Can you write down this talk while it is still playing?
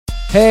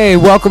Hey,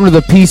 welcome to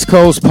the Peace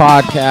Coast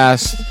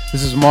Podcast.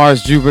 This is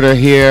Mars Jupiter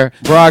here,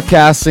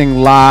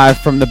 broadcasting live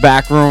from the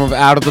back room of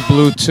Out of the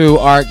Blue 2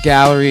 Art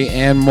Gallery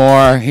and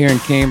more here in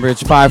Cambridge,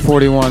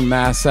 541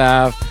 Mass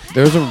Ave.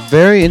 There's a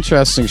very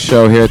interesting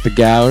show here at the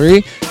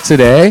gallery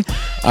today.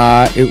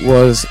 It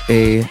was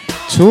a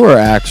tour,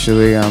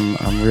 actually,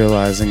 I'm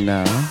realizing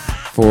now,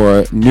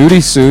 for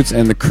Nudie Suits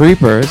and the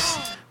Creepers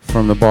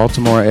from the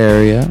Baltimore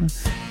area.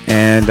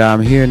 And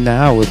I'm here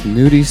now with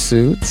Nudie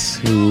Suits,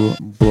 who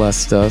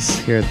blessed us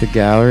here at the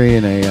gallery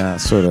in a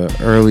sort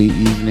of early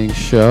evening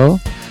show.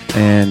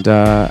 And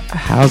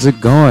how's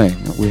it going?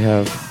 We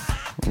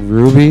have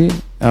Ruby.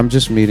 I'm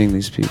just meeting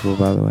these people,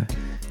 by the way.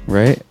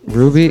 Right?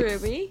 Ruby?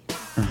 Ruby.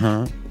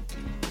 Uh-huh.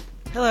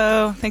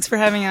 Hello. Thanks for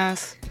having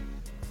us.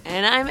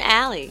 And I'm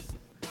Allie.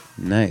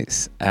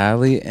 Nice.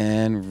 Allie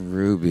and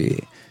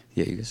Ruby.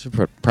 Yeah, you guys should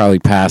probably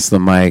pass the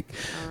mic.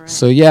 Right.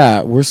 So,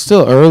 yeah, we're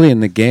still early in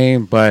the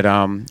game, but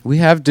we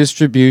have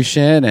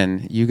distribution,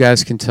 and you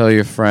guys can tell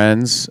your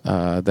friends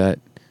that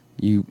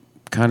you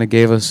kind of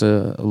gave us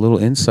a little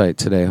insight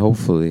today,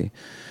 hopefully.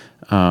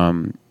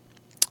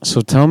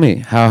 So tell me,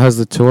 how has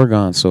the tour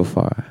gone so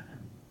far?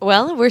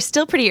 Well, we're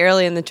still pretty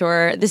early in the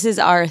tour. This is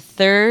our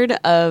third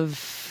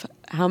of...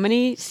 how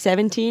many?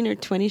 17 or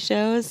 20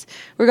 shows?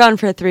 We're gone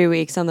for 3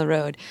 weeks on the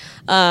road.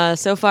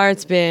 So far,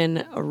 it's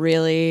been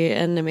really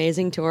an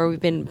amazing tour. We've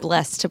been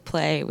blessed to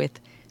play with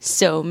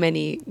so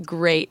many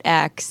great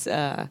acts.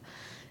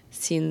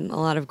 Seen a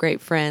lot of great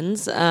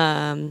friends,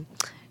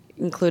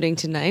 including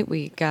tonight.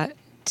 We got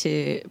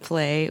to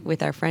play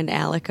with our friend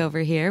Alec over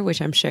here,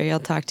 which I'm sure you'll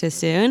talk to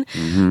soon.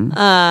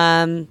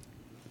 Mm-hmm.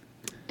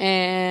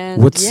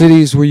 And what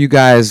cities were you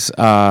guys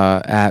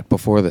at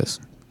before this?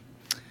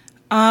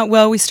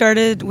 Well, we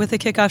started with a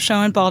kickoff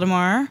show in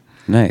Baltimore.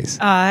 Nice.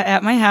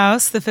 At my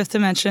house, the Fifth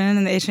Dimension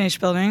in the H&H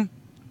building.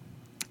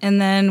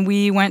 And then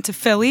we went to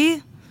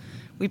Philly.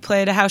 We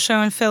played a house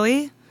show in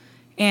Philly.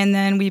 And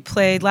then we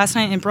played last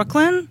night in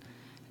Brooklyn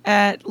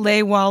at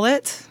Les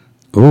Wallet.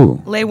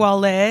 Ooh. Les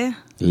Wallet.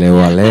 Les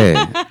Wallet.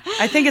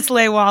 I think it's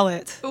Les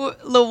Wallet.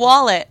 Le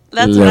Wallet.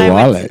 That's Le what I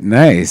Wallet. would.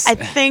 Nice. I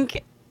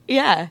think,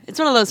 yeah, it's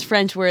one of those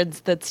French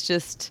words that's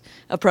just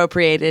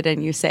appropriated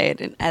and you say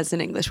it as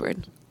an English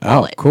word.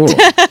 Oh, Wallet. cool.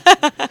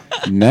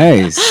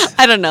 Nice.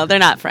 I don't know. They're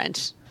not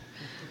French.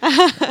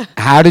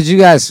 How did you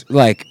guys,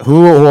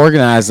 who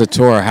organized the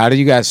tour? How did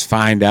you guys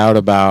find out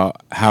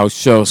about house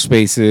show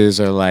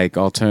spaces or,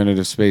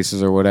 alternative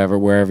spaces or whatever,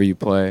 wherever you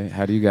play?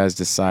 How do you guys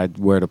decide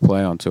where to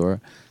play on tour?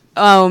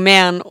 Oh,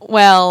 man.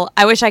 Well,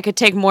 I wish I could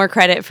take more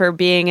credit for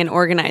being an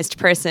organized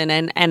person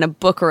and a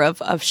booker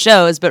of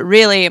shows, but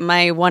really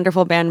my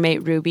wonderful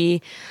bandmate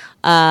Ruby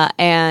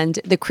and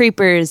the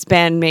Creepers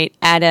bandmate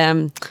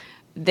Adam,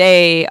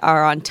 they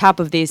are on top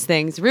of these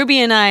things. Ruby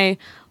and I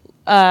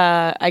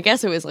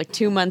guess it was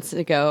 2 months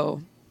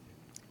ago,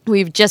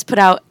 we've just put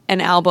out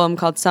an album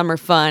called Summer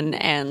Fun,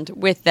 and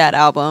with that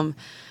album,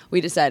 we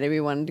decided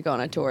we wanted to go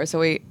on a tour. So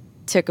we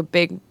took a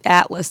big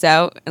atlas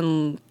out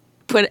and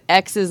put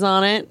X's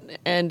on it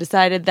and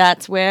decided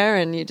that's where,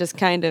 and you just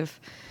kind of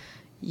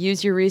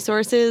use your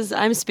resources.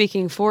 I'm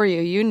speaking for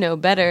you. You know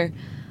better.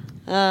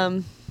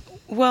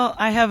 Well,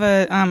 I have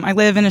I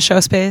live in a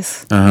show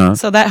space, Uh-huh.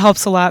 so that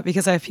helps a lot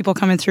because I have people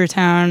coming through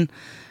town.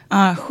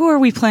 Who are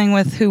we playing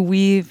with who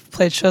we've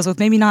played shows with?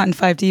 Maybe not in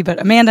 5D, but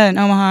Amanda in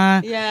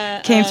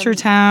Omaha came through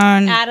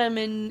town. Adam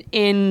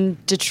in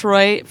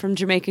Detroit from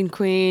Jamaican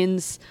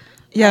Queens.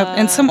 Yeah,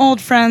 and some old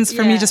friends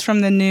for me yeah. just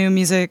from the new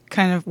music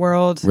kind of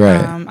world.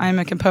 Right. I'm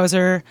a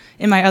composer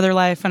in my other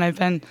life, and I've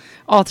been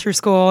all through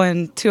school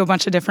and to a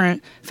bunch of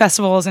different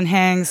festivals and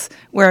hangs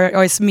where I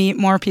always meet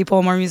more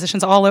people, more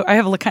musicians. I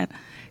have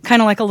kind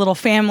of like a little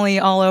family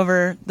all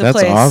over the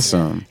place. That's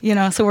awesome.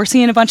 So we're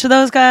seeing a bunch of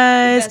those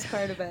guys. The best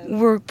part about it.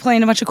 We're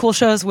playing a bunch of cool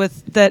shows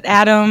that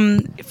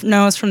Adam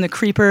knows from the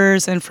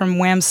Creepers and from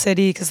Wham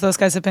City, because those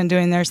guys have been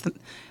doing their thing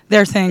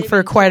They've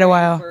for been quite a touring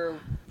while. For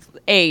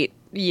 8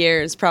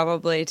 years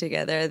probably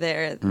together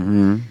there,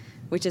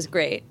 which is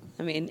great.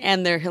 I mean,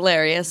 and they're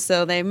hilarious,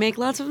 so they make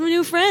lots of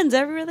new friends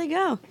everywhere they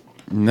go.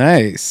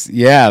 Nice.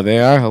 Yeah, they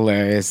are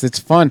hilarious. It's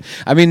fun.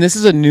 I mean, this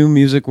is a new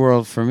music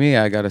world for me,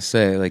 I gotta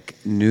say.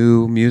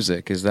 New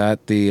music. Is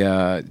that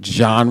the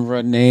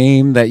genre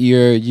name that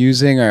you're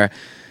using or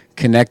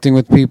connecting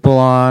with people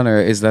on? Or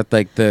is that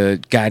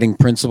the guiding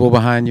principle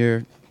behind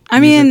your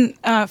music?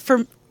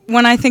 For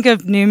when I think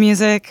of new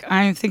music,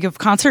 I think of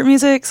concert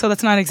music, so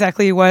that's not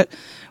exactly what...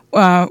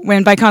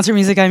 when by concert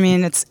music, I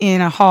mean it's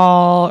in a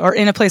hall or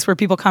in a place where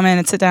people come in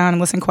and sit down and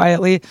listen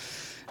quietly.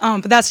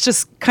 But that's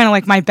just kind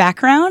of my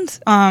background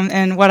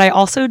and what I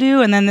also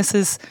do. And then this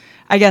is,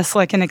 I guess,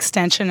 an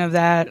extension of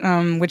that,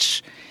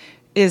 which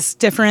is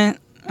different.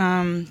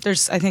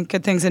 There's, I think,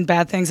 good things and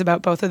bad things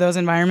about both of those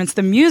environments.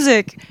 The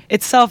music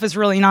itself is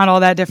really not all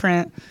that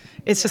different.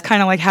 It's just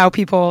kind of how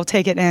people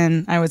take it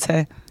in, I would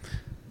say.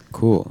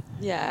 Cool.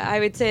 Yeah, I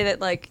would say that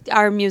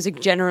our music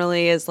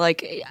generally is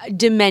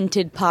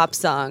demented pop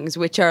songs,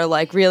 which are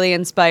really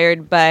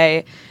inspired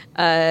by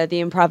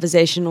the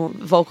improvisational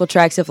vocal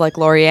tracks of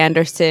Laurie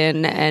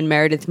Anderson and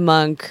Meredith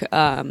Monk,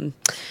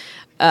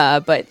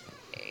 but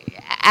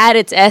at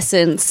its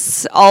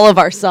essence, all of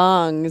our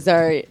songs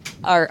are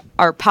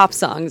pop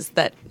songs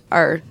that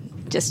are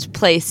just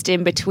placed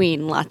in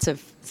between lots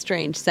of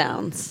strange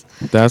sounds.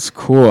 That's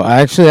cool.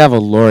 I actually have a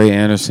Laurie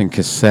Anderson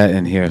cassette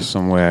in here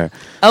somewhere.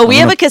 Oh, we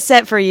have a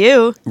cassette for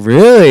you.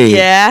 Really?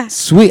 Yeah.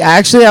 Sweet. I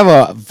actually have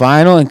a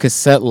vinyl and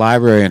cassette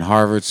library in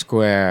Harvard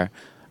Square.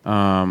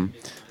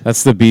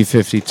 That's the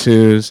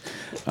B-52s.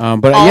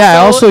 But yeah,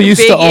 I also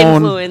used to own.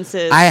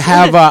 Influences. I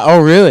have.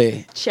 Oh,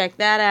 really? Check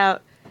that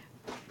out.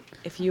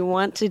 If you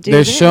want to do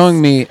They're this.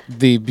 showing me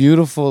the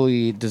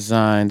beautifully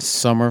designed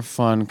Summer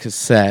Fun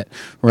cassette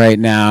right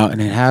now,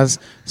 and it has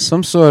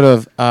some sort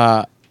of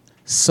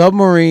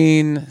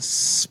submarine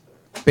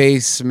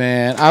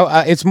spaceman.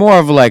 It's more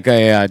of like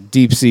a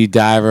deep sea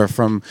diver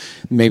from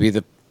maybe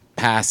the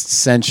past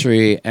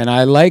century, and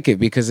I like it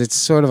because it's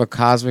sort of a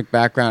cosmic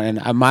background.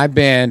 And my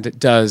band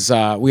does.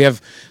 We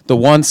have the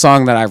one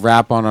song that I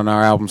rap on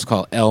our albums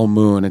called El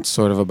Moon. It's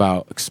sort of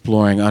about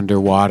exploring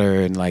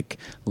underwater and like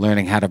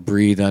learning how to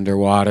breathe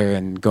underwater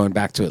and going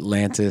back to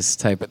Atlantis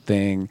type of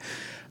thing.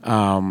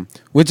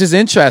 Which is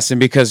interesting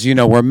because,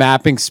 we're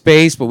mapping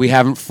space, but we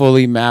haven't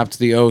fully mapped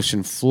the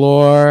ocean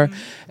floor.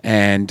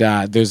 And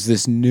there's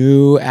this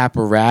new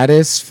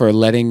apparatus for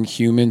letting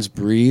humans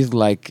breathe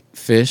like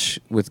fish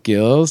with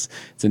gills.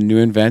 It's a new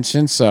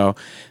invention. So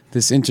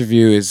this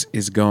interview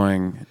is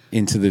going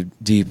into the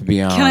deep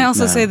beyond. Can I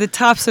also say the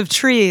tops of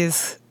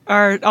trees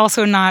are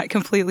also not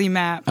completely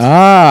mapped?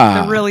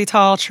 The really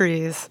tall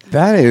trees.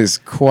 That is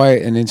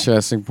quite an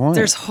interesting point.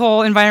 There's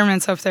whole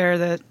environments up there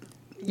that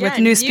with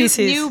new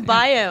species. New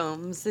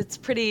biomes. It's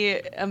pretty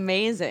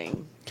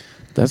amazing.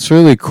 That's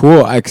really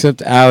cool.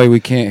 Except, Allie,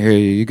 we can't hear you.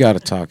 You got to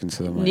talk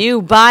into the mic.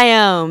 New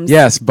biomes.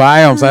 Yes,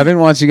 biomes. I didn't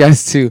want you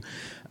guys to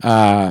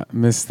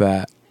miss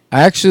that.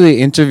 I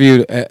actually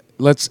interviewed, a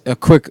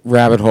quick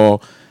rabbit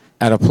hole,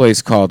 at a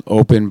place called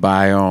Open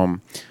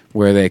Biome,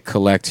 where they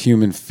collect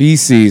human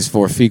feces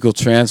for fecal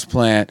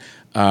transplant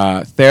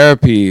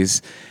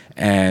therapies.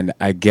 And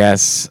I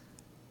guess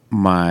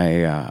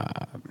my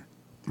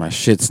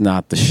shit's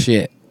not the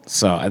shit.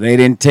 So they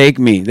didn't take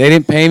me. They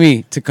didn't pay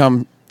me to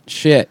come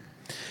shit.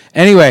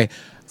 Anyway,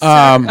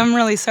 I'm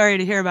really sorry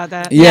to hear about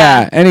that.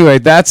 Yeah. Anyway,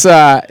 that's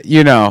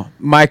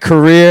my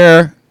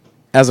career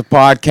as a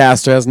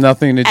podcaster has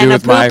nothing to do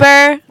with my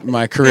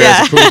career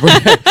as a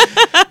pooper.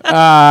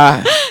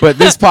 But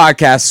this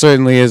podcast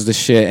certainly is the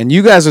shit, and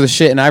you guys are the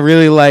shit. And I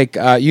really like,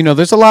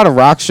 there's a lot of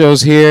rock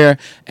shows here,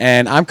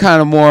 and I'm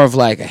kind of more of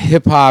like a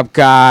hip hop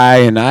guy,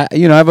 and I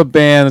have a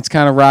band that's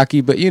kind of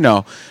rocky, but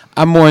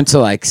I'm more into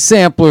like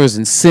samplers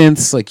and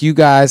synths like you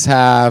guys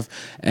have,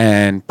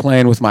 and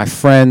playing with my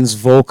friends'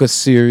 Volca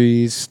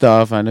series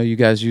stuff. I know you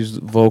guys use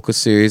Volca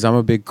series. I'm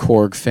a big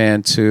Korg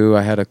fan too.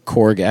 I had a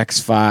Korg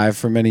X5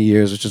 for many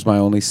years, which is my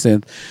only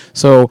synth.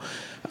 So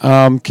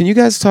can you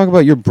guys talk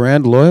about your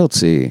brand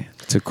loyalty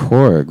to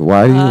Korg?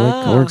 Why do you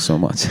like Korg so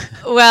much?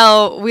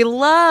 Well, we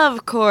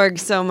love Korg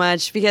so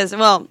much because,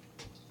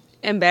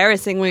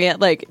 embarrassingly,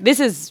 this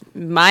is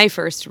my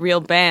first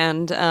real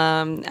band.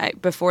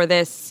 Before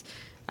this,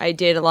 I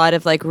did a lot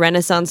of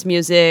Renaissance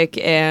music,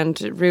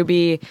 and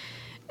Ruby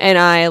and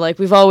I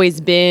we've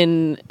always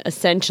been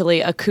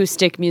essentially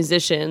acoustic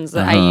musicians.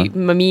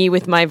 Me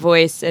with my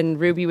voice and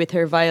Ruby with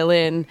her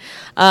violin,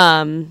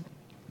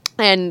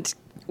 and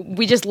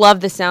we just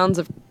love the sounds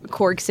of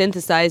Korg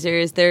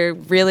synthesizers. They're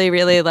really,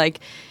 really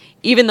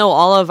even though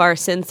all of our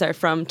synths are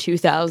from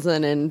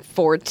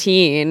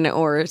 2014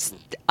 or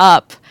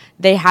up,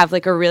 they have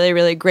a really,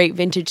 really great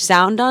vintage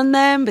sound on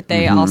them. But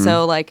they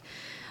also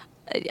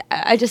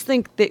I just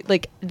think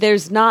that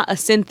there's not a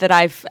synth that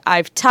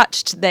I've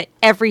touched that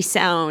every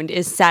sound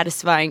is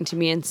satisfying to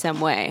me in some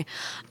way.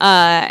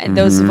 And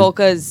those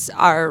Volcas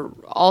are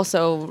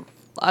also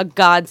a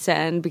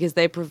godsend because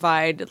they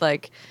provide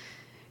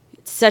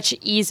such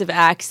ease of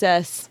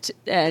access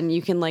and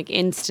you can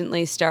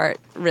instantly start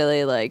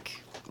really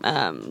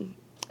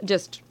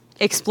just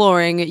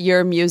exploring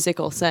your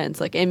musical sense.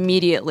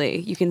 Immediately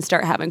you can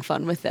start having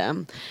fun with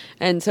them.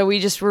 And so we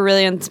just were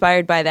really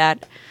inspired by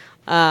that.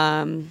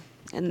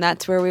 And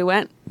that's where we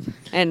went.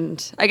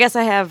 And I guess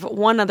I have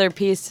one other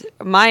piece.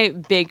 My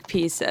big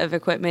piece of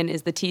equipment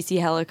is the TC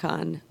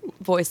Helicon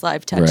Voice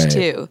Live Touch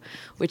 2,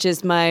 which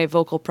is my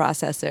vocal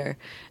processor.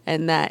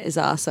 And that is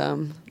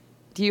awesome.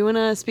 Do you want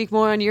to speak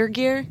more on your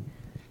gear?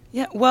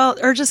 Yeah, well,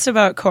 or just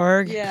about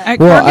Korg. Yeah.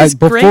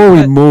 Before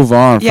we move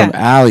on from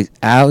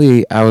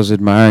Allie, I was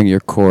admiring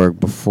your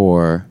Korg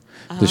before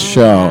the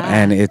show. Yeah.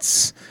 And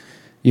it's...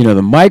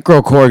 the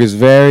micro Korg is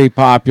very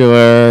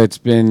popular. It's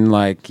been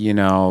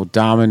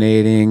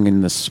dominating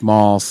in the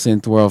small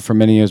synth world for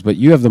many years. But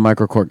you have the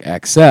micro Korg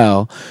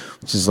XL,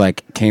 which is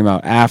came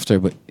out after.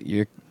 But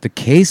the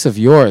case of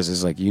yours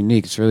is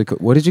unique. It's really cool.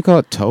 What did you call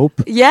it?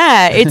 Taupe?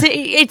 Yeah,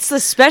 it's a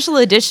special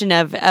edition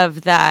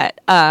of that.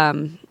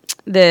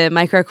 The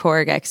micro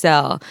Korg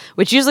XL,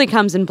 which usually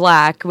comes in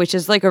black, which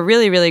is a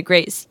really, really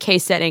great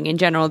case setting in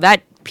general.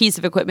 That piece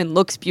of equipment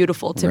looks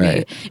beautiful to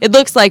me. It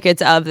looks like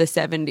it's of the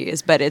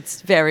 70s, but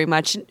it's very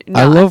much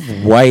not. I love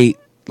white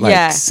like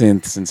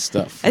synths and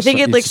stuff. I think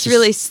So it it's looks just-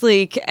 really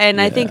sleek,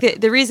 and I think Yeah.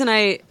 that the reason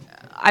I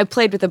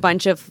played with a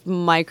bunch of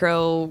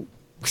micro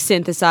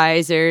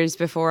synthesizers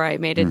before I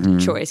made a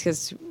choice,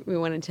 because we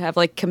wanted to have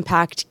like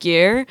compact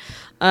gear,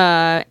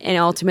 and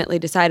ultimately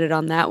decided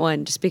on that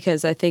one just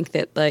because I think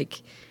that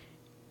like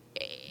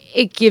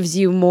it gives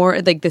you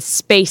more, like the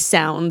space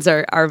sounds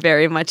are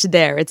very much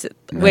there. It's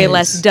way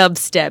less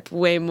dubstep,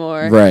 way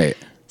more Right.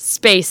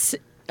 space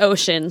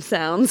ocean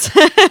sounds.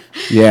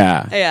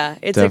 Yeah. Yeah,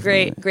 it's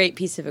Definitely. a great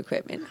piece of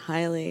equipment.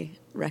 Highly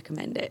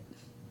recommend it.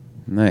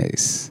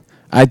 Nice.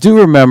 I do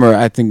remember,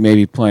 I think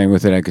maybe playing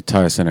with it at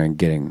Guitar Center and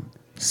getting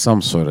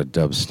some sort of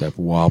dubstep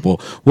wobble.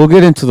 We'll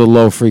get into the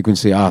low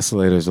frequency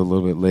oscillators a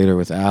little bit later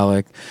with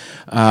Alec.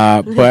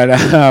 But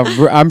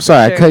I'm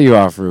sorry, Sure. I cut you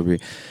off, Ruby.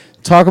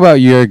 Talk about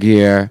your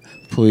gear,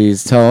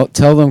 please. Tell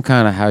them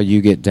kind of how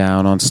you get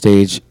down on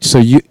stage. So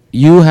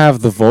you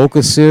have the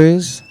Volca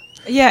series?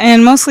 Yeah,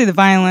 and mostly the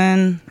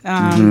violin,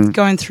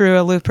 going through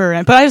a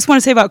looper. But I just want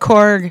to say about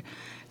Korg,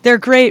 they're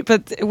great,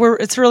 but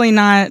it's really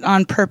not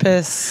on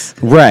purpose.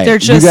 Right. They're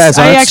just. You guys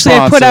aren't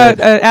I put out,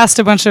 sponsored. asked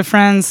a bunch of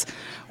friends,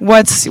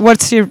 what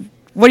do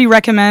you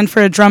recommend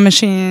for a drum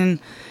machine,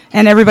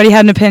 and everybody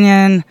had an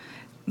opinion.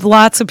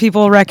 Lots of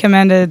people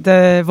recommended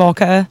the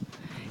Volca,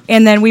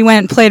 and then we went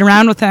and played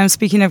around with them.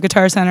 Speaking of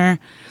Guitar Center,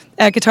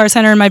 at Guitar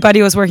Center, and my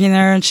buddy was working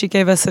there, and she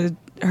gave us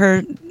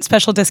her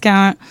special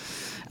discount,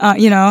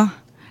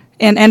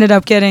 and ended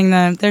up getting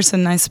there's a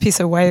nice piece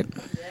of white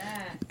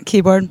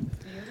keyboard.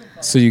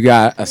 So you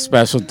got a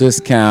special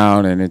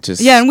discount, and it just...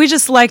 Yeah, and we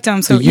just liked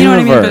them, so The you know what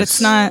I mean. But universe.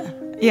 it's not.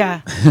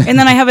 Yeah, and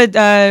then I have a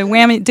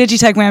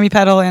Digitech whammy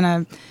pedal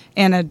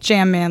and a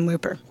Jam Man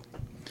looper,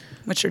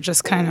 which are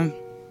just kind of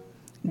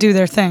do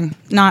their thing,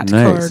 not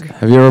Nice. Korg.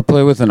 Have you ever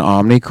played with an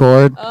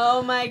Omnichord?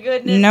 Oh my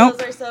goodness, Nope.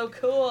 those are so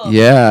cool.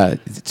 Yeah,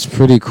 it's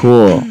pretty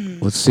cool.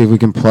 Let's see if we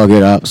can plug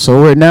it up.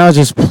 So we're now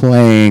just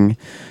playing.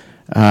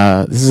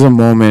 This is a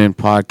moment in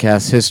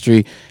podcast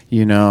history.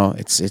 You know,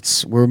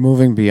 we're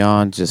moving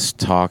beyond just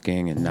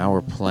talking, and now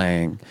we're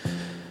playing.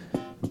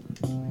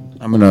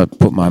 I'm gonna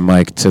put my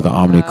mic to the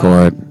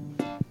Omnichord.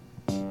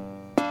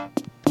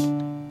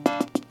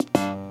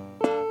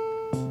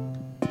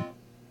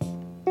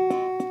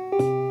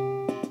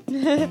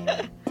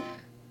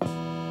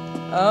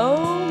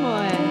 Oh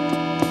my.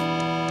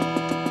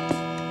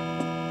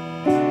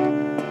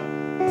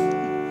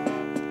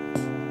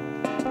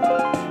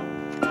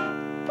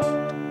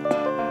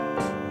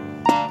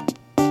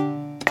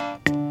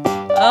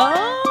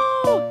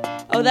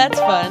 Oh, that's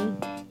fun.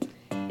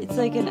 It's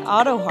like an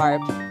auto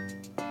harp.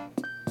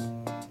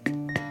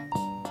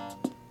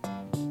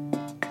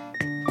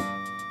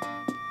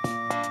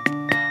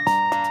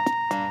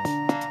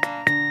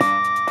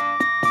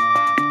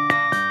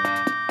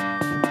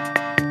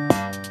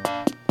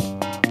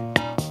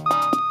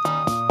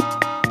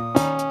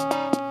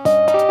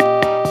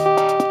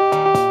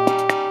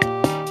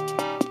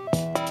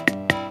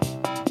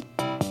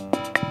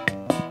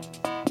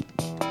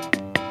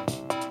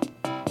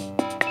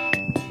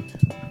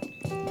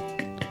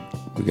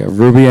 We got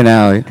Ruby and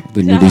Allie,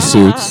 the Nudie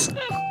suits,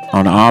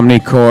 on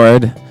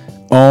Omnichord,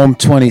 Ohm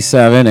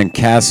 27, and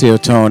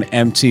Casio Tone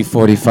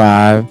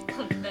MT45.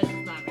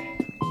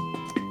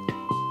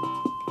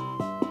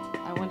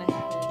 I want to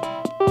have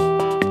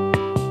it.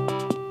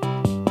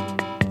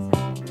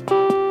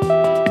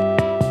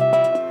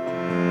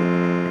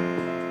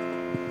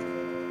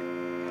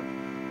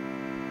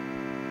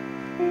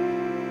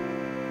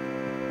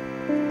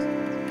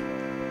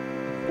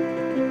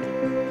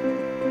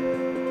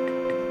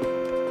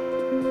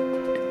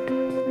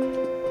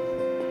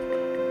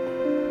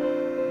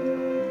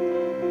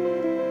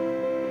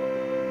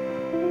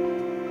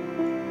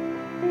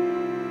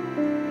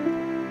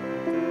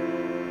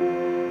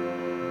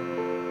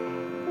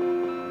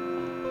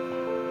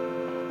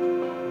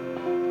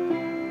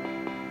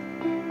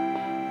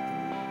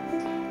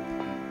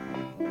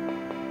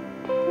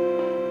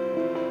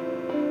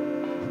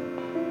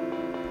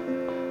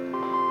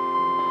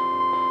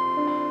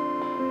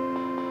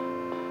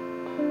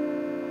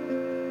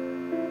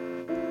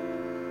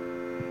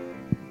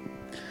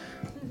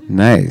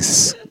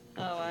 Nice.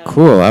 Oh, wow.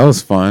 Cool, that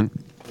was fun.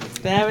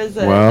 That was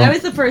Wow. that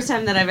was the first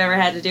time that I've ever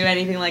had to do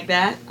anything like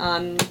that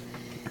on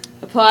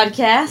a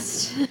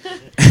podcast.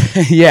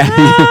 Yeah,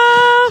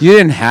 you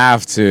didn't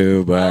have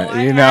to, but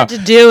I you know, had to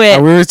do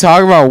it. we were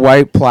talking about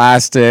white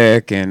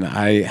plastic, and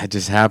I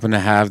just happen to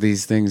have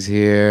these things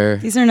here.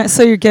 These are not.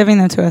 So you're giving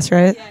them to us,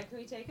 right? Yeah, can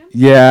we take them?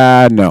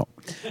 Yeah, no,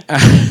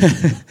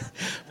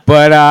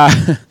 but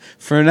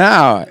for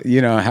now,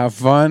 you know, have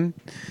fun.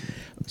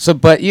 So,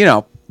 but you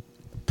know,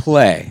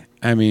 play.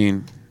 I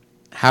mean,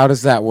 how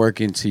does that work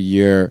into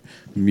your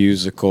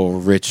musical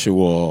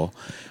ritual?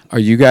 Are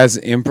you guys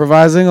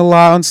improvising a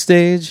lot on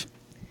stage?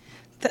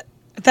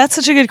 That's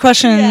such a good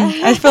question.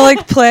 Yeah. I feel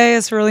like play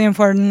is really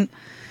important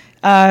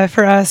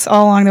for us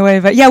all along the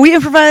way. But yeah, we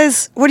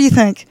improvise. What do you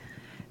think?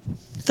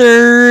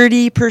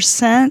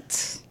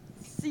 30%?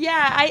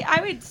 Yeah,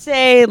 I would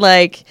say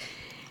like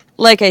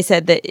like I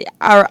said, that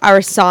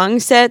our song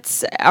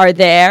sets are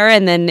there,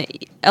 and then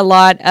a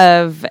lot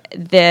of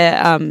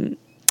the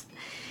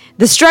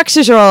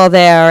structures are all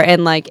there,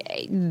 and like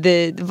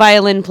the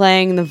violin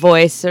playing, the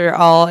voice are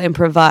all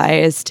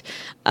improvised.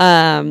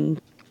 Aside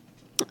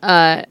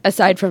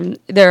from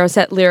there are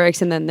set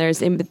lyrics, and then there's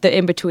the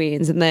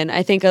in-betweens, and then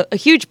I think a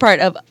huge part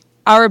of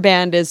our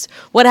band is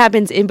what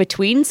happens in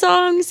between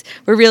songs.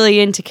 We're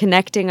really into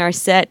connecting our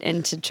set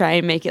and to try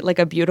and make it like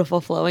a beautiful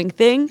flowing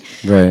thing,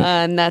 Right.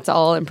 and that's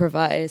all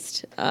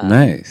improvised.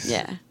 Nice.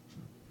 Yeah.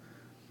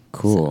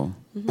 Cool.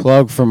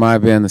 Plug for my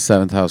band, The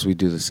Seventh House. We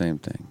do the same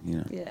thing. You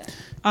know. Yeah.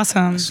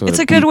 Awesome. Sort It's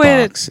of a good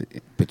way to.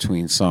 beatbox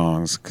between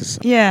songs.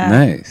 Yeah.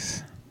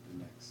 Nice.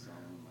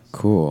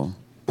 Cool.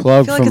 I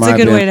Plug feel for like it's my a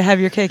good band. way to have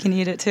your cake and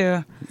eat it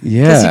too.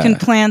 Yeah. Because you can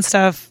plan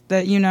stuff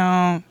that you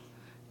know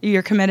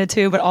you're committed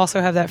to, but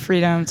also have that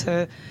freedom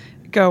to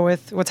go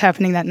with what's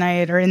happening that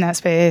night or in that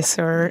space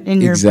or in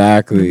your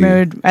Exactly.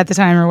 mood at the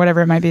time or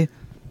whatever it might be.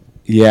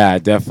 Yeah,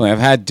 definitely. I've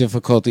had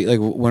difficulty. Like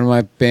when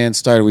my band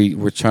started, we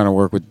were trying to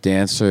work with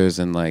dancers,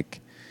 and like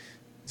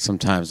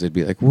sometimes they'd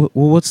be like, well,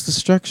 "What's the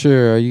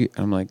structure?"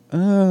 I'm like,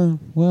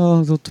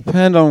 well, it'll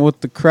depend on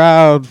what the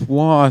crowd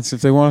wants.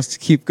 If they want us to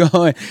keep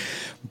going,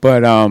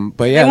 but yeah,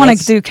 They want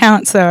to do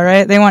counts though,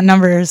 right? They want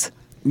numbers.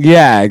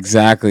 Yeah,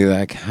 exactly.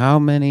 Like how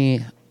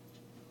many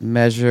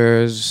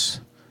measures?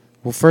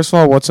 Well, first of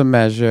all, what's a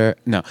measure?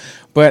 No,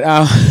 but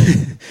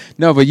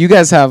no, but you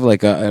guys have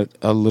like a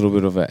little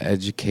bit of an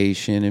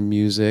education in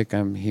music,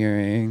 I'm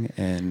hearing,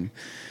 and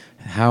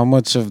how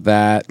much of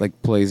that like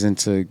plays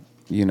into,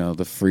 you know,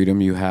 the freedom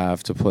you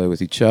have to play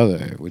with each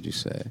other, would you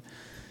say?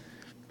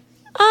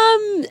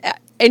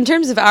 In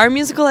terms of our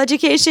musical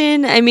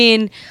education, I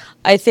mean,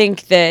 I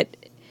think that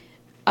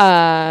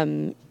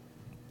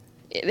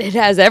it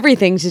has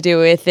everything to do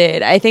with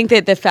it. I think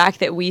that the fact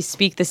that we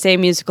speak the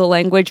same musical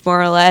language,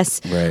 more or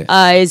less,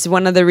 Right. is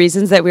one of the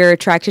reasons that we're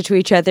attracted to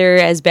each other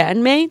as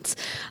bandmates.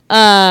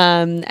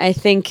 I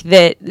think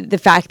that the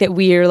fact that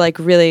we are like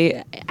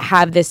really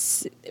have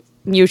this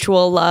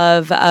mutual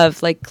love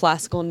of like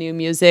classical new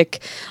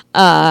music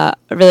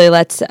really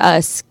lets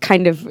us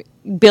kind of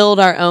build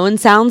our own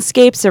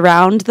soundscapes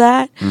around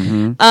that.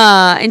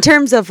 In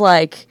terms of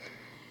like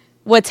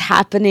what's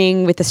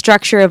happening with the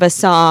structure of a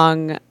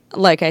song,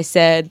 like I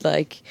said,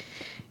 like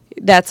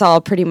that's all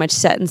pretty much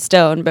set in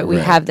stone, but we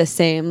Right. have the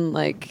same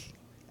like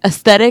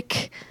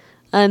aesthetic,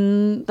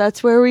 and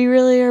that's where we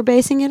really are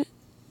basing it.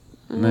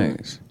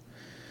 Nice.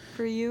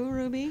 For you,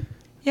 Ruby?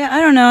 Yeah,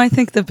 I don't know. I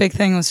think the big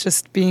thing was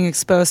just being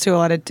exposed to a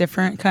lot of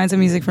different kinds of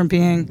music from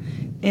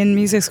being in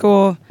music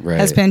school Right.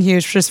 has been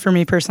huge just for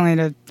me personally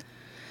to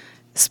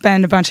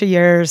spend a bunch of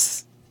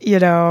years, you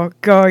know,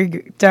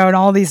 going down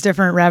all these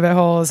different rabbit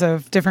holes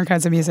of different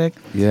kinds of music.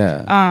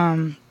 Yeah.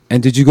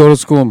 And did you go to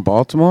school in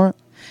Baltimore?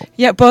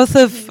 Yeah, both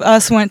of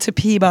us went to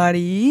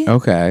Peabody.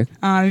 Okay.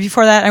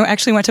 Before that, I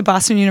actually went to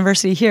Boston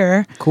University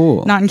here.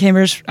 Cool. Not in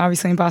Cambridge,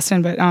 obviously in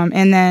Boston, but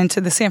and then to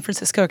the San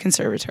Francisco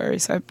Conservatory.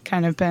 So I've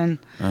kind of been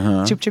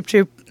choop,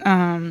 choop,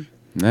 choop.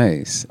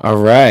 Nice. All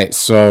right.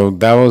 So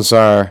that was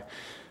our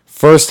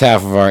first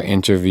half of our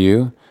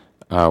interview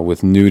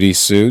with Nudie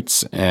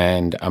Suits.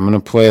 And I'm going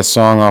to play a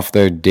song off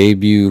their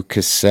debut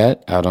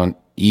cassette out on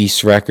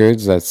East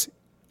Records. That's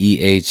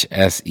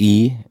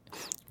EHSE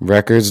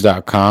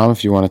records.com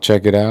if you want to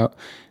check it out.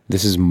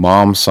 This is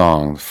Mom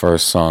Song, the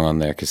first song on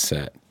their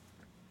cassette.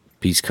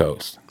 Peace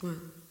Coast.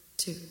 1,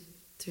 2,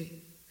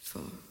 3,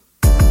 4.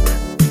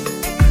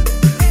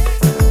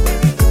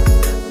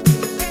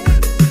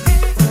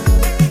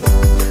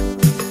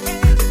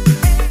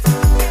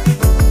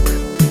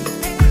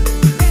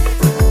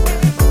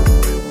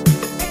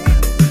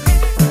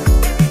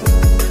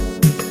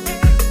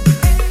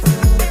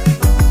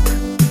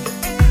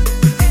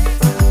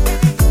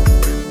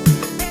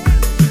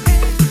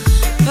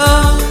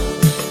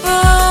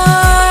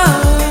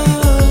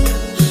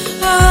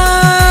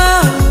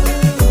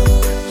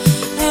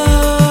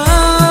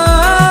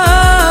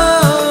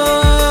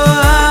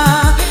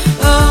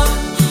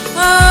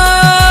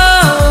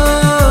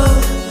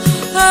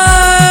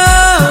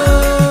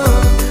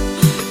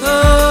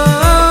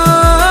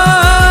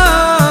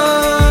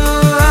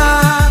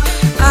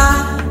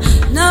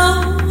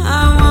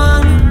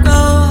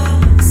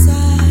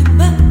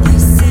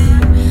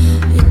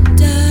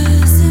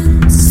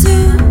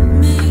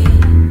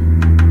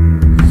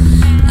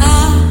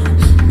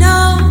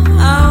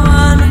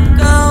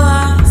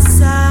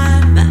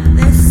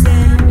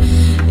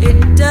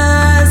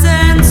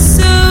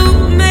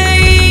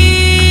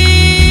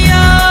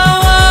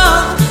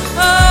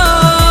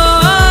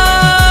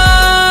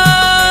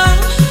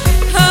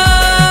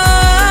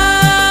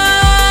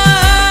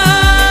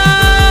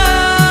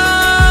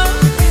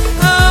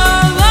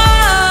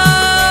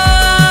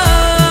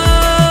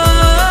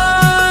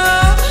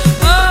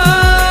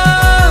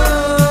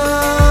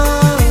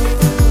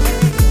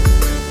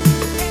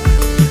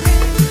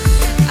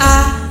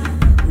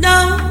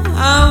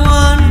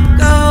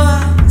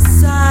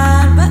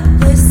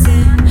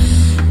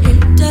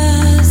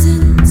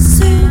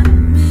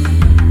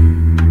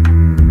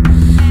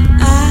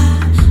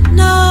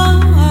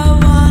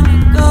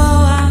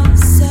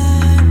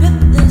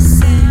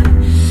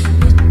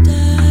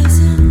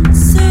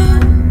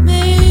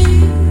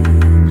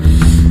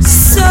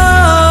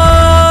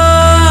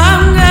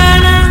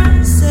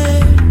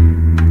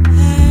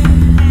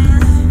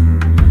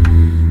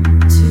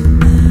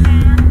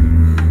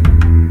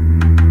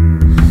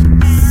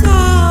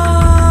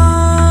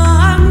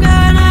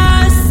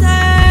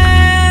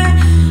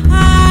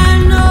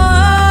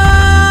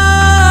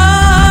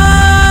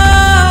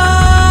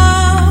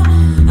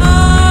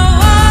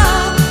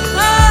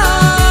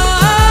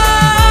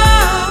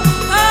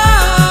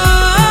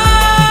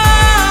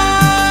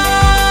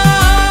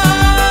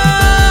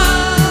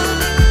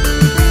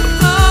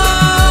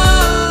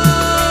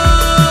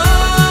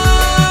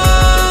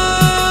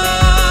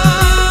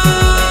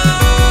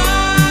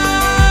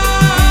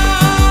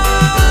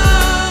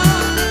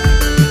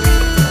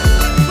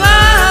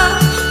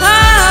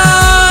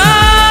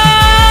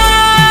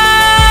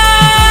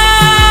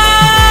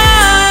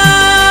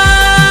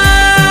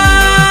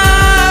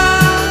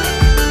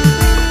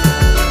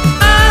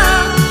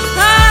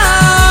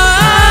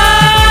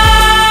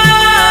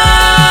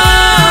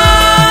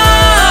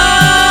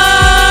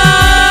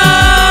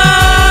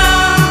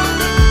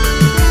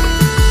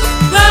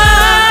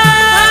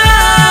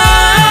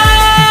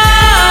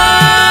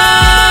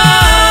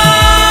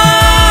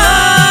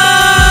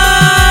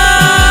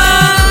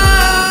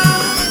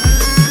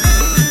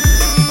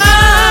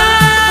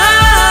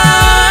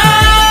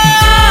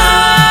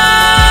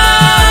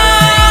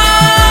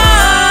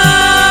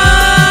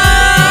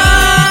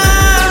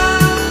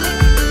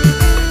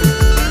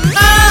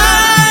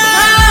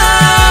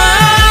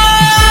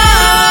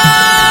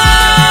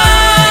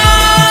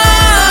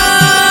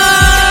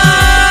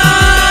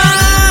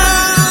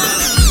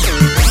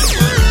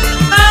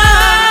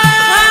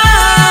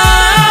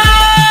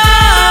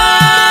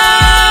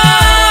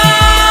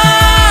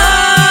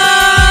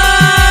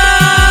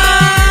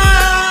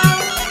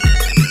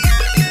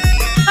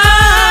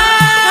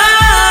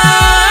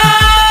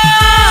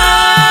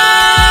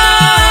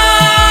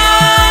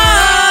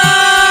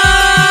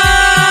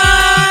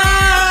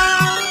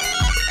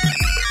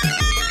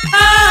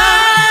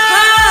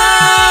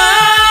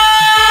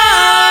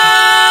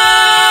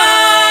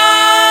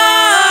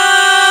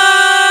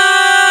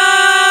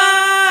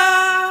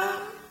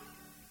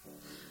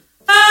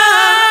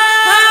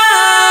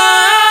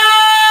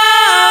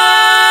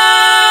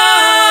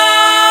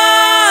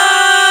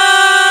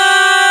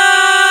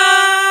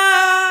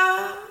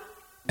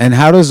 And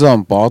how does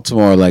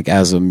Baltimore, like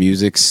as a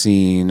music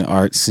scene,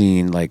 art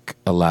scene, like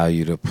allow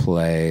you to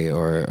play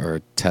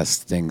or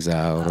test things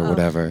out or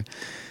whatever?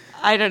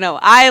 I don't know.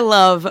 I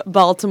love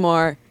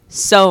Baltimore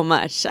so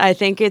much. I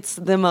think it's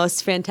the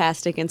most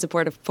fantastic and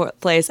supportive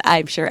place.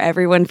 I'm sure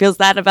everyone feels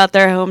that about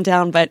their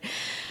hometown, but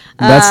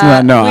that's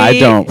not. No, I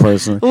don't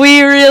personally.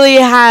 We really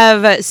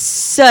have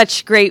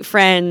such great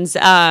friends.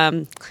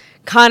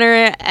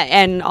 Connor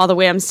and all the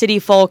Wham City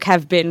folk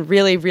have been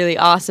really, really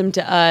awesome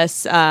to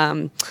us.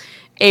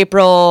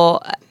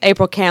 April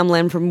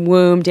Camlin from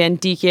Womb, Dan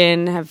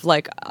Deacon have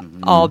like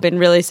all been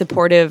really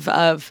supportive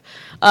of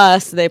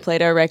us. They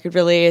played our record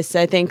release.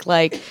 I think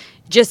like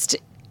just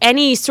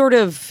any sort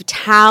of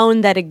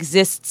town that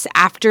exists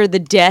after the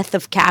death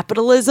of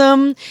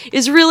capitalism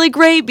is really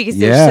great because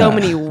there's so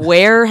many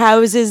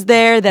warehouses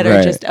there that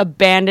are just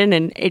abandoned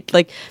and it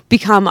like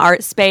become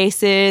art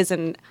spaces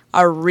and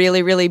are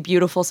really, really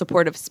beautiful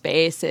supportive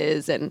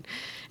spaces, and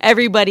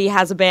everybody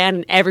has a band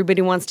and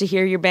everybody wants to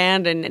hear your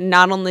band, and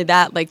not only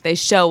that, like they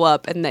show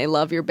up and they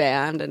love your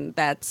band, and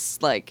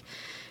that's like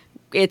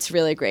it's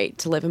really great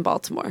to live in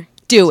Baltimore.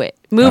 Do it.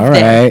 Move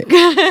there.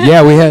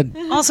 Yeah, we had.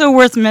 Also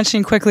worth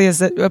mentioning quickly is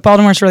that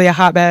Baltimore's really a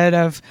hotbed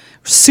of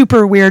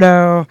super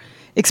weirdo,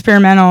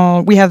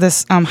 experimental. We have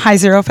this High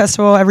Zero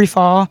Festival every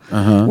fall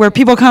where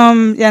people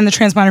come, and the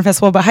Transponder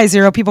Festival, but High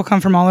Zero, people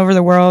come from all over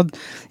the world,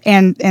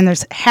 and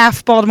there's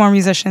half Baltimore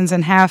musicians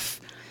and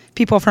half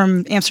people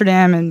from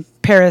Amsterdam and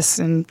Paris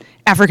and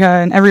Africa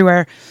and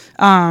everywhere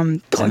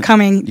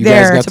coming you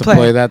there guys got to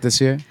play that this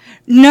year?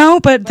 No,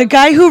 but the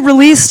guy who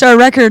released our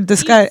record,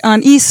 this guy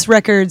on East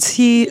Records,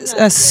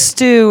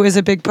 Stu is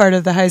a big part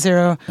of the High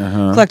Zero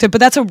Collective. But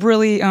that's a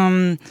really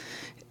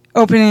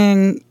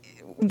opening,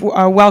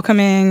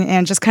 welcoming,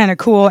 and just kind of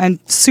cool and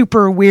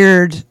super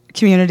weird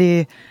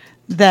community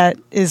that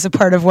is a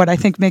part of what I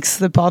think makes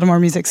the Baltimore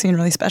music scene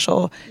really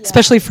special,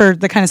 especially for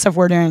the kind of stuff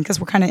we're doing, because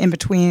we're kind of in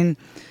between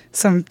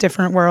some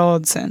different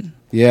worlds. And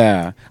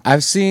yeah,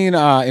 I've seen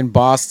in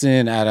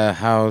Boston at a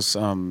house,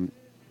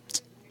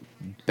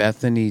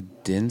 Bethany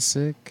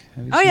Dinsick.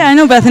 Oh yeah, I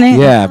know Bethany.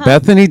 Yeah,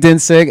 Bethany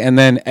Dinsick, and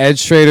then Ed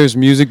Schrader's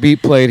Music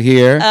Beat played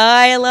here.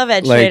 I love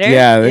Ed Schrader.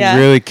 Yeah, they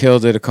really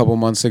killed it a couple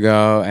months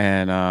ago,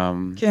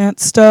 and can't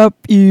stop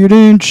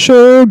eating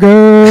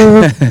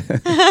sugar.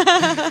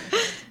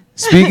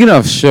 Speaking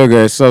of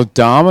sugar, so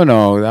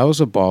Domino, that was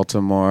a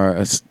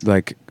Baltimore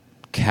like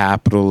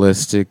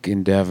capitalistic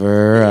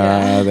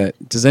endeavor.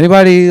 Does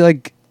anybody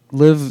like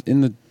live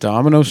in the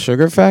Domino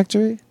Sugar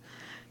Factory?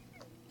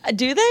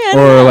 Do they?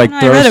 Or like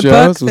I read a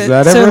book. Was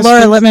that so ever?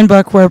 Laura Lippman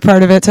book where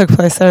part of it took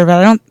place there,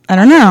 but I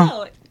don't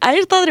know.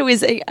 I thought it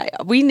was.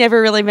 We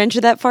never really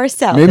ventured that far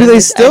south. Maybe they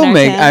still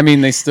make. I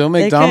mean, they still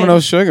make Domino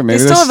Sugar.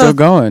 Maybe they're still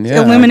going.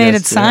 Yeah,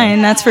 illuminated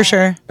sign. That's for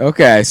sure.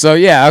 Okay, so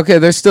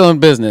they're still in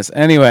business.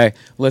 Anyway,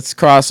 let's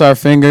cross our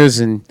fingers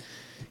and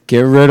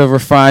get rid of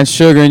refined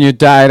sugar in your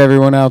diet.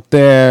 Everyone out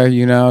there,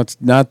 you know, it's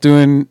not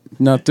doing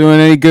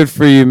any good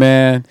for you,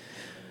 man.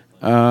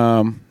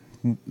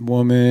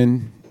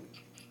 Woman,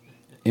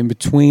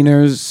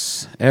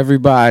 in-betweeners,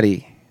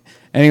 everybody.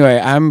 Anyway,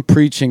 I'm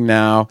preaching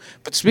now.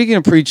 But speaking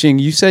of preaching,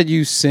 you said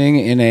you sing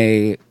in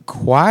a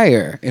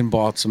choir in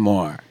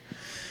Baltimore.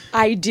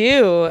 I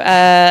do.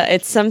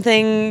 It's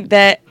something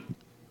that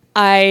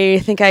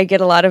I think I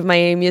get a lot of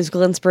my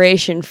musical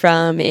inspiration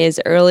from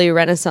is early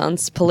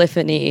Renaissance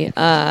polyphony.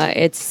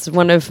 It's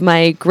one of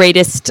my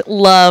greatest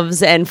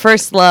loves and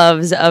first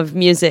loves of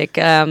music.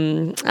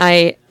 When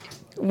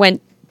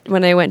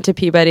I went to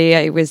Peabody,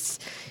 I was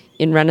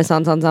in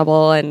Renaissance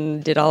Ensemble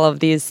and did all of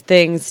these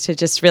things to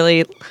just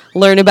really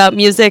learn about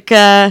music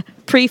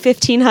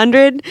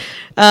pre-1500.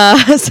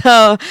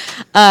 So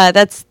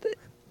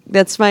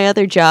that's my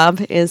other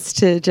job, is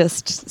to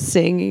just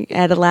sing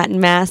at a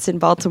Latin Mass in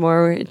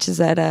Baltimore, which is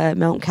at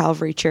Mount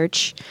Calvary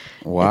Church.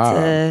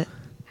 Wow.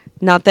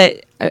 Not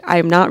that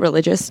I'm not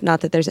religious, not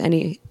that there's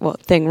any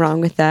thing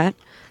wrong with that.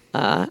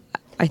 I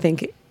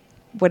think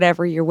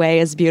whatever your way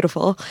is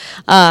beautiful.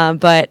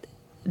 But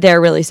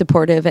they're really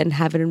supportive and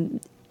have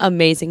an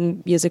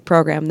amazing music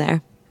program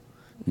there.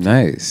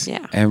 Nice.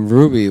 Yeah. And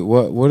Ruby,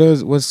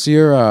 what's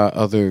your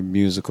other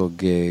musical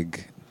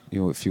gig?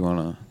 If you want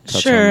to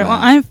touch on that. Well,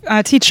 I'm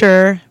a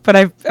teacher, but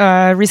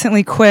I've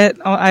recently quit.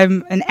 Have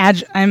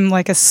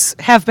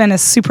been a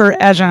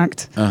super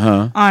adjunct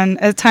on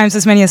at times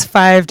as many as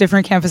 5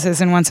 different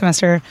campuses in one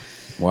semester.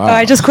 Wow.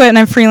 I just quit and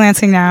I'm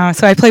freelancing now.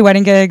 So I play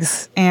wedding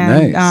gigs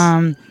and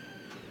nice.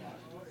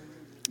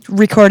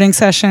 Recording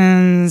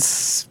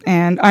sessions,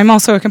 and I'm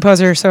also a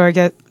composer, so I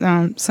get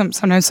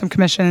sometimes some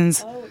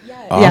commissions. Oh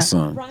yeah.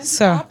 Awesome.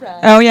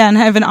 Yeah. And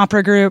I have an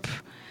opera group,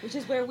 which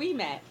is where we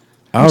met.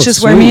 Oh, which is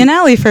sweet. where me and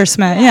Allie first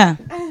met. Yeah.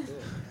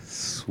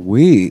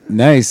 Sweet.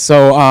 Nice.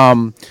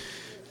 So,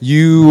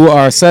 you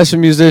are a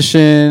session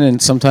musician, and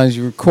sometimes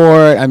you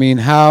record. I mean,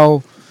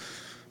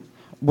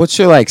 what's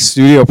your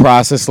studio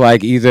process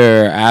like,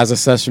 either as a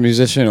session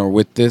musician or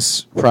with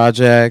this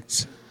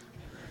project?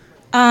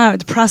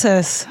 The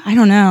process, I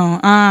don't know.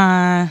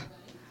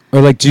 Or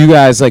like, do you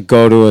guys like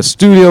go to a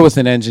studio with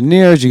an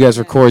engineer? Do you guys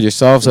record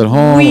yourselves at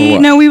home?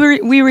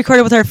 We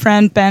recorded with our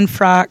friend Ben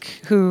Frock,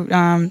 who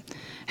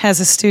has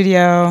a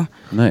studio.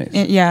 Nice.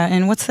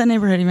 And what's that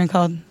neighborhood even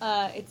called?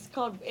 It's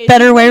called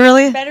Better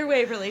Waverly. Better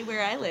Waverly,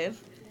 where I live.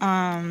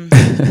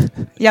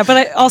 Yeah, but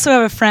I also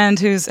have a friend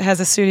who has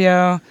a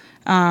studio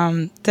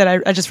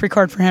that I just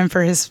record for him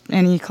for his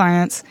any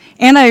clients.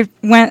 And I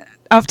went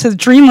up to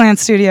Dreamland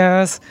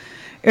Studios.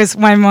 It was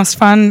my most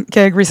fun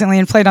gig recently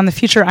and played on the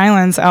Future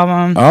Islands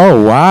album.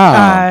 Oh,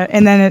 wow.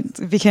 And then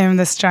it became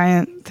this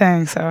giant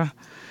thing. So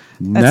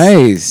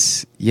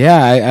nice.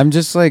 Yeah, I'm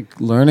just like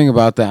learning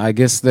about that. I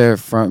guess their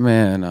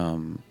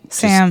frontman,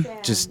 Sam.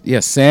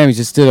 Sam. He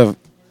just did a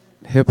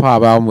hip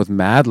hop album with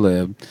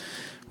Madlib,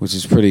 which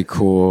is pretty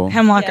cool.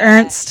 Hemlock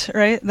Ernst,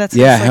 right? That's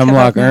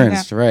Hemlock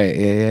Ernst, right?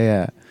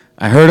 Yeah.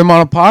 I heard him on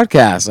a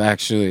podcast,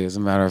 actually. As a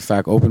matter of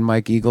fact, Open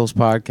Mike Eagles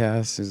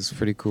podcast is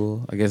pretty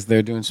cool. I guess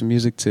they're doing some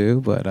music too,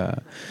 but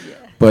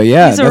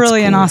yeah, he's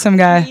an awesome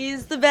guy.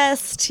 He's the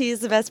best. He's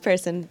the best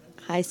person.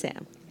 Hi,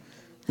 Sam.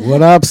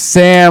 What up,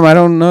 Sam? I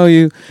don't know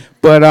you,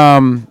 but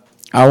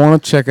I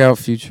want to check out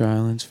Future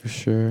Islands for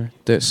sure.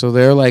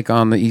 They're like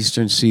on the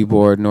eastern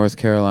seaboard, North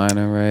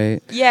Carolina, right?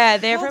 Yeah,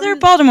 they're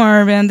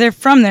Baltimore, man. They're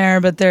from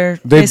there, but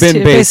they've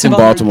been based in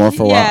Baltimore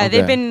for a while. Yeah,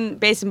 they've been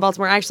based in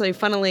Baltimore. Actually,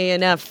 funnily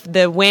enough,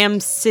 the Wham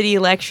City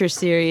Lecture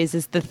Series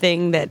is the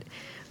thing that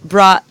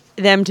brought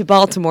them to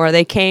Baltimore.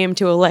 They came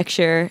to a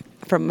lecture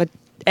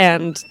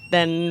and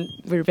then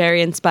were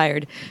very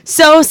inspired.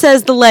 So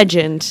says the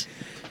legend.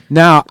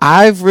 Now,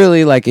 I've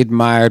really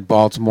admired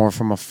Baltimore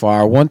from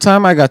afar. One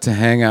time I got to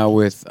hang out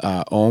with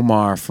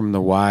Omar from The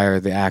Wire,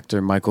 the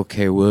actor Michael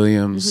K.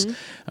 Williams,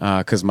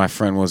 because my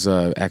friend was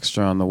an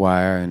extra on The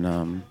Wire,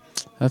 and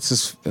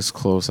that's as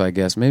close, I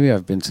guess. Maybe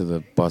I've been to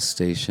the bus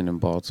station in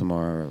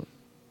Baltimore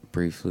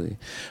briefly.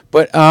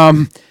 But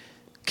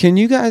can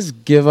you guys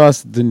give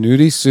us the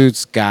Nudie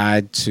Suits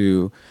guide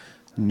to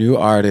new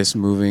artists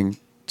moving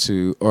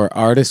to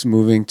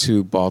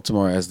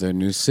Baltimore as their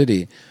new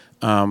city?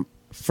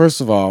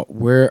 First of all,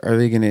 where are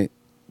they going to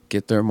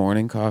get their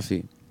morning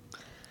coffee?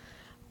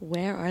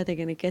 Where are they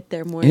going to get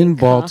their morning coffee? In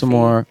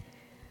Baltimore,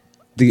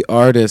 the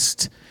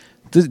artist,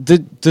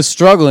 the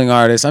struggling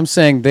artist, I'm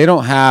saying they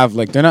don't have,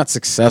 they're not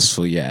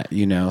successful yet,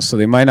 so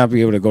they might not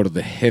be able to go to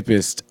the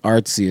hippest,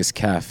 artsiest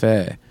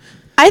cafe.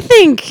 I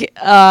think...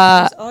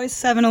 there's always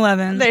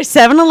 7-Eleven. There's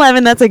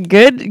 7-Eleven. That's a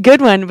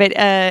good one, but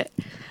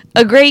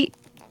a great...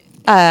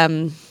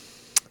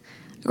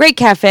 Great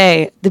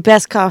cafe, the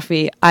best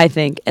coffee, I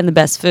think, and the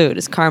best food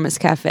is Karma's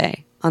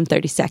Cafe on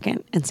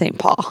 32nd and St.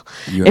 Paul.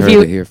 You heard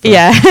it here first.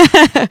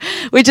 Yeah,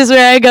 which is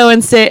where I go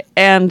and sit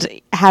and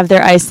have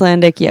their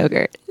Icelandic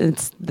yogurt.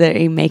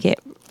 They make it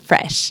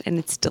fresh, and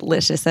it's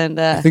delicious. And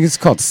I think it's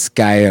called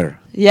Skyer.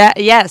 Yeah,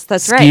 yes,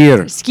 that's right.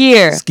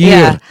 Skier.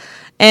 Yeah.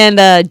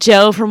 And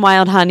Joe from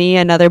Wild Honey,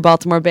 another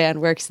Baltimore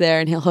band, works there,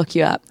 and he'll hook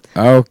you up.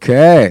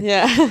 Okay.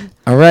 Yeah.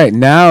 All right,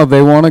 now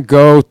they want to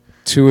go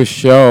to a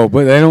show,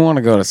 but they don't want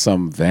to go to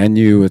some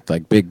venue with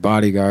big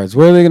bodyguards.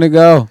 Where are they going to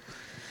go?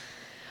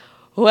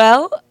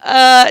 Well,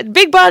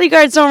 big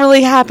bodyguards don't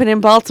really happen in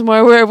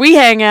Baltimore where we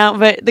hang out,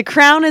 but the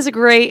Crown is a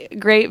great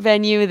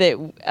venue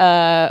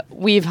that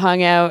we've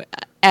hung out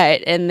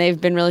at, and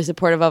they've been really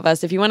supportive of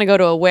us. If you want to go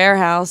to a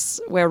warehouse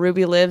where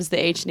Ruby lives,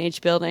 the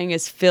H&H building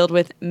is filled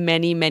with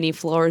many, many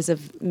floors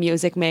of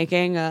music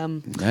making.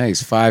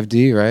 Nice.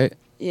 5D, right?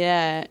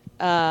 Yeah.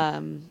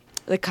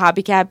 The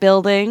Copycat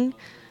building.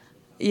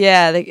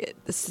 Yeah, the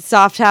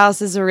Soft House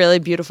is a really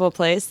beautiful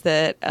place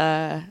that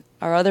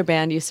our other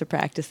band used to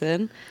practice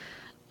in.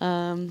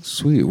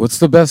 Sweet. What's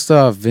the best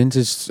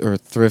vintage or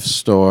thrift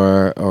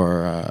store,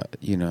 or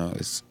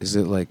is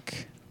it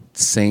like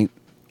Saint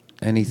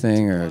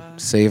anything or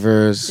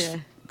Savers? Yeah.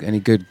 Any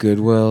good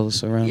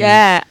Goodwills around?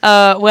 Yeah.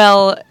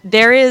 Well,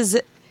 there is.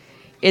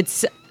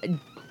 It's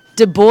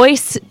Du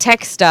Bois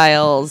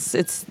Textiles.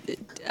 It's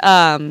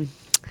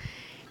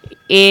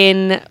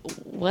in.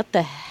 What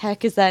the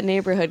heck is that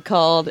neighborhood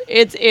called?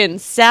 It's in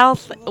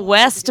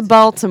southwest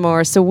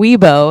Baltimore,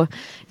 Sowebo.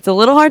 It's a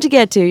little hard to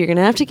get to. You're going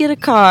to have to get a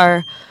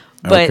car,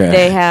 but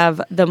they have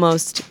the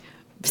most...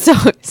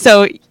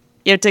 So you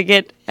have to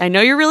get... I know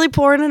you're really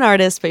poor and an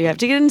artist, but you have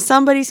to get in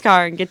somebody's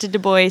car and get to Du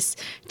Bois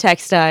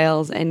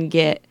Textiles and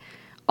get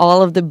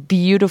all of the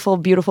beautiful,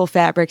 beautiful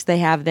fabrics they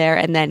have there,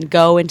 and then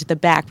go into the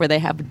back where they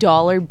have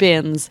dollar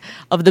bins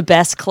of the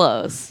best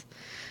clothes.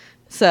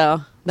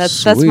 So...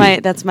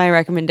 That's my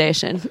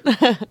recommendation.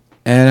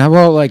 And how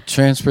about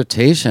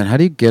transportation? How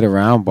do you get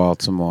around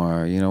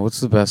Baltimore? What's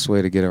the best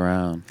way to get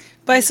around?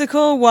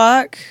 Bicycle,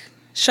 walk,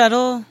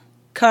 shuttle,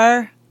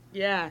 car.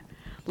 Yeah.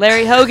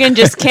 Larry Hogan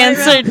just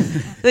canceled.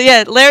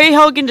 Larry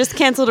Hogan just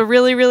canceled a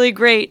really, really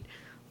great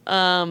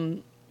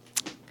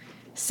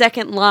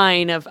second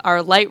line of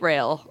our light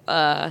rail,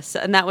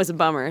 and that was a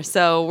bummer.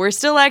 So we're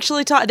still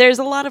actually there's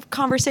a lot of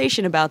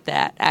conversation about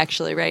that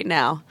actually right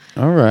now.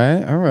 All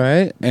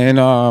right.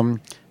 And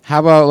how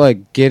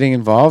about getting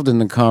involved in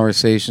the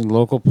conversation,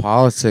 local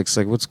politics?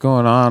 What's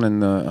going on in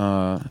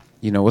the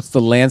what's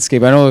the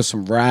landscape? I know there's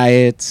some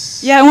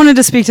riots. Yeah, I wanted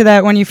to speak to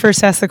that when you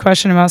first asked the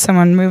question about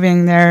someone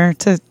moving there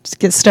to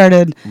get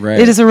started. Right.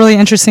 It is a really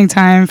interesting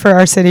time for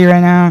our city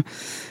right now.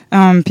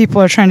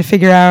 People are trying to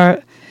figure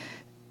out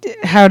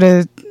how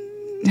to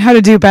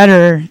do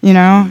better,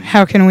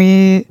 How can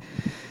we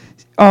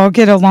all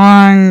get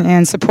along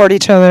and support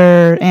each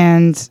other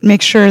and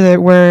make sure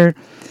that we're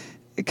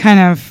kind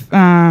of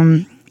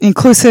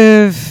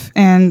inclusive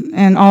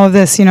and all of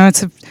this,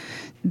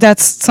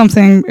 that's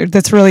something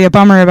that's really a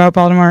bummer about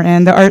Baltimore,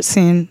 and the art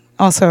scene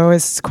also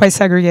is quite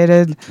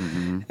segregated.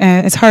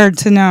 And it's hard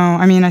to know.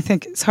 I mean, I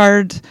think it's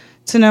hard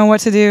to know what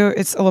to do.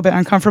 It's a little bit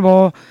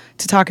uncomfortable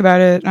to talk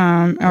about it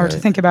or to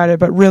think about it,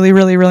 but really,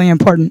 really, really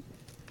important.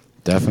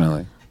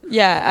 Definitely.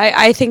 Yeah,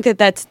 I think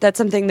that's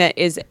something that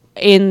is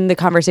in the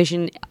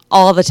conversation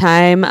all the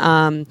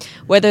time,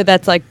 whether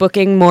that's like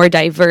booking more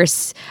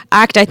diverse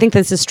act. I think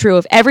this is true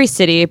of every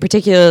city,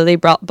 particularly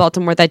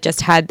Baltimore, that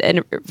just had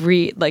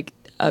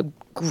a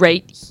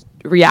great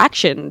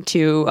reaction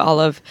to all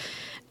of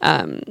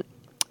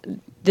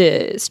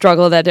the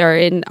struggle that are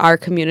in our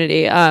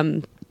community.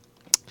 And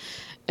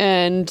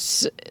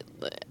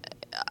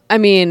I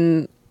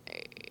mean,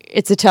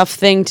 it's a tough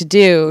thing to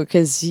do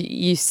because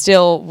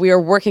we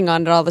are working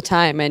on it all the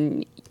time,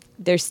 and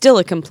there's still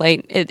a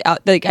complaint.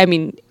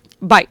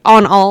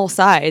 On all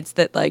sides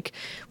that like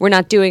we're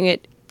not doing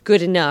it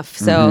good enough.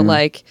 So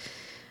like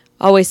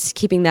always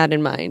keeping that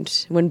in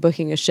mind when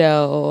booking a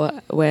show,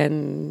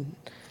 when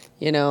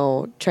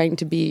trying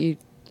to be,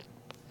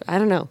 I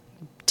don't know,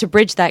 to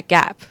bridge that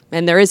gap,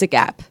 and there is a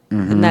gap,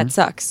 and that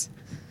sucks.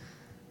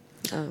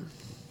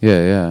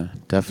 Yeah,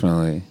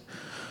 definitely.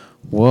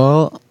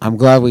 Well, I'm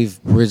glad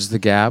we've bridged the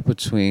gap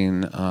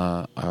between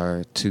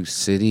our two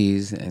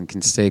cities and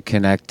can stay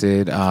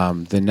connected.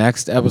 The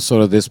next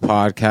episode of this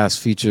podcast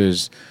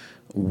features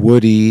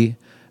Woody,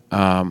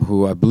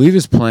 who I believe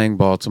is playing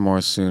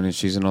Baltimore soon, and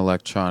she's an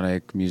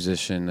electronic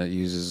musician that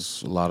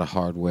uses a lot of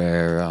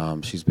hardware.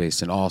 She's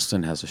based in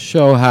Austin, has a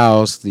show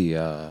house,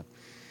 the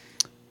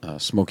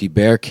Smoky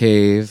Bear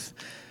Cave,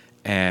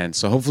 and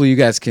so hopefully you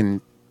guys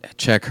can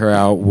check her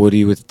out,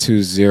 Woody with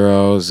 2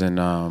 zeros,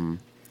 and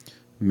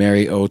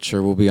Mary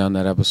Ocher will be on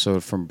that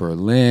episode from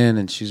Berlin,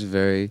 and she's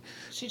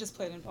She just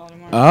played in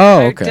Baltimore.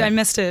 Oh, okay. I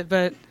missed it,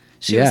 but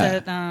she was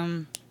at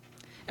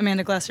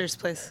Amanda Glasser's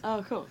place.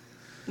 Oh, cool.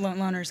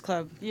 Loners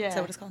Club. Yeah. Is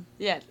that what it's called?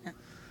 Yeah.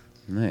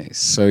 Nice.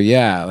 So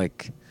yeah,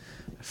 like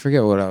I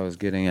forget what I was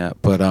getting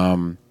at, but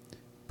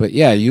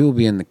yeah, you will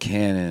be in the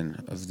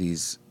canon of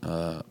these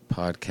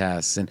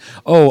podcasts. And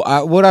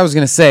what I was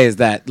gonna say is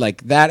that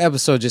like that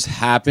episode just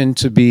happened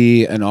to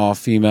be an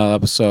all-female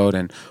episode,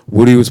 and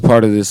Woody was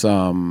part of this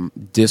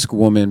Disc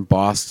Woman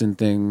Boston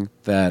thing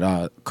that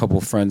a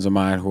couple friends of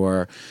mine who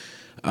are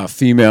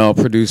female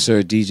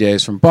producer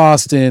DJs from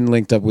Boston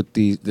linked up with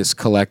this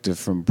collective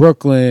from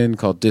Brooklyn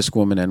called Disc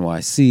Woman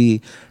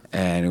NYC.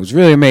 And it was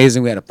really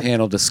amazing. We had a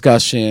panel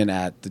discussion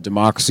at the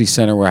Democracy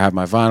Center where I have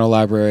my vinyl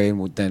library.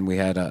 And then we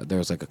had there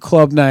was like a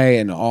club night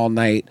and an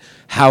all-night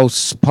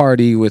house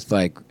party with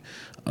like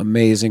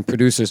amazing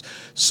producers.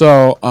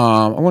 So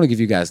I want to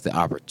give you guys the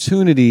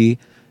opportunity,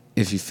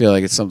 if you feel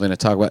like it's something to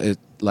talk about,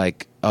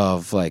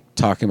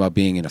 talking about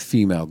being in a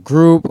female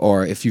group,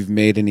 or if you've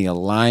made any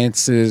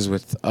alliances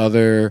with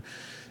other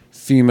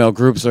female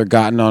groups or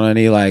gotten on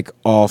any like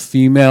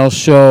all-female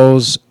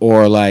shows,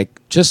 or like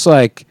just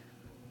like,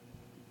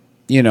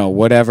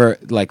 whatever,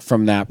 like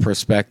from that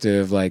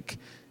perspective, like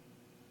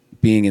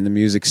being in the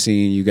music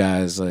scene, you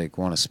guys like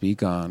want to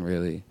speak on,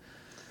 really.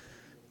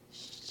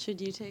 Should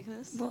you take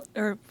this? Well,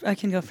 or I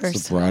can go first.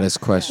 It's the broadest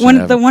question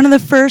One of the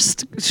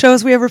first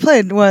shows we ever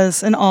played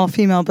was an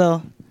all-female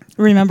bill.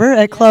 Remember?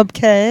 At Club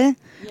K,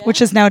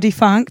 which is now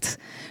defunct,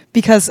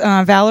 because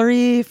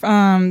Valerie,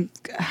 I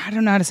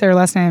don't know how to say her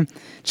last name,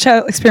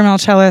 experimental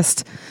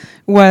cellist,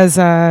 was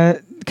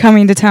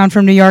coming to town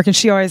from New York, and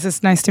she always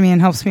is nice to me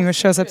and helps me with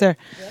shows up there.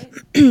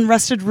 Right?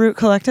 Rusted Root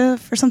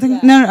Collective or something?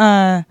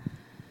 Yeah.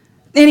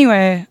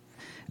 Anyway,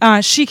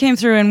 she came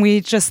through, and we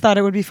just thought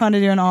it would be fun to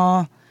do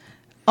an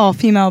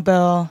all-female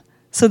bill.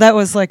 So that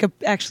was like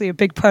actually a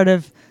big part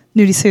of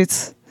Nudie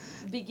Suits.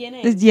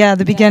 Beginnings. Yeah,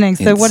 the beginnings.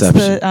 Inception. What's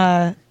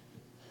the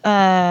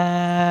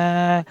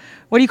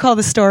what do you call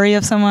the story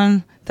of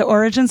someone? The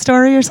origin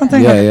story or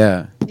something?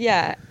 Yeah.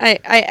 Yeah,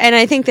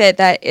 I think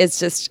that is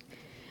just,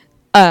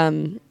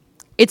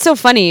 it's so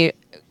funny.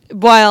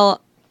 While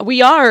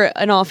we are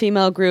an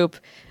all-female group,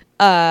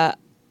 I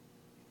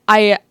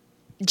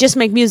just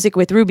make music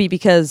with Ruby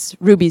because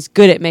Ruby's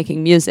good at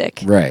making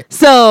music. Right.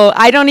 So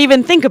I don't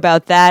even think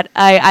about that.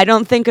 I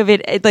don't think of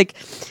it like,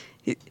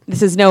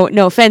 this is no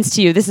offense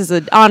to you. This is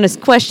an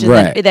honest question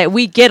that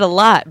we get a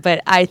lot,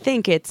 but I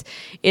think it's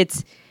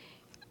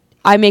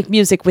I make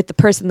music with the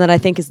person that I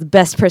think is the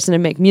best person to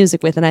make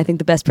music with, and I think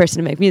the best person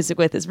to make music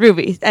with is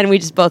Ruby, and we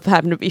just both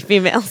happen to be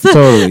females.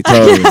 Totally.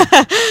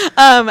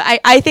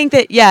 I think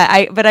that,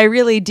 but I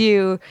really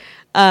do,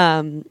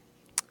 now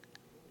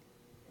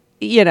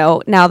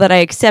that I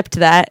accept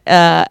that,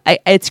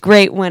 it's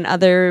great when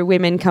other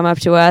women come up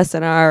to us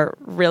and are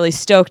really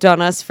stoked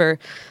on us for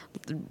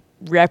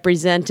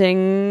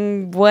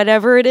representing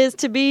whatever it is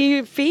to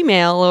be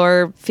female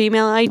or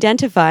female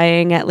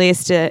identifying. At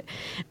least it's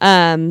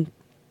an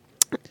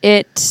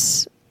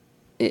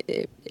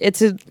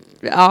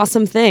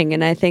awesome thing,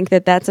 and I think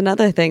that that's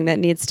another thing that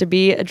needs to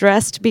be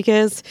addressed,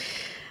 because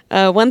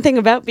one thing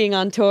about being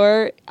on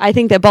tour, I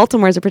think that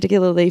Baltimore is a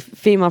particularly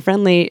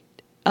female-friendly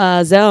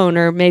zone,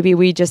 or maybe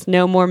we just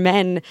know more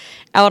men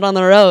out on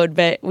the road,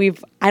 but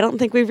I don't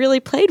think we've really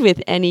played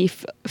with any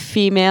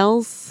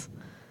females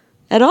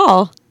at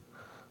all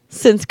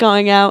since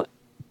going out.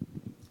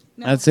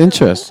 That's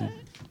interesting.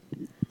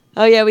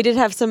 Oh yeah, we did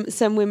have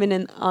some women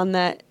in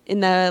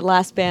the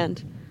last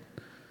band.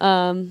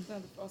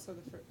 Also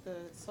the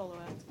solo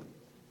act.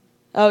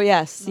 Oh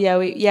yes,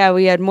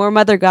 we had more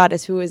Mother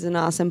Goddess, who is an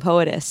awesome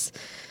poetess.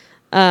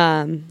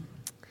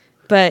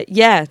 But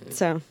yeah,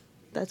 so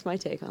that's my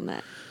take on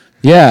that.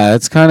 Yeah,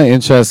 it's kind of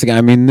interesting.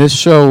 I mean, this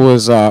show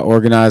was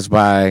organized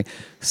by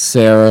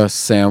Sarah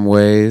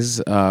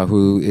Samways,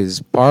 who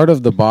is part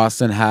of the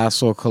Boston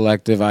Hassle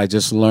Collective, I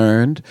just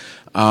learned.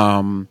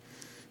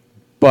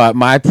 But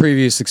my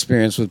previous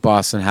experience with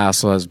Boston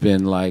Hassle has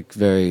been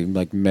very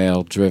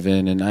male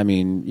driven, and I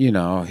mean,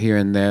 here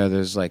and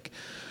there's like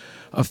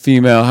a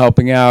female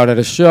helping out at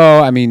a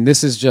show. I mean,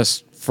 this is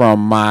just from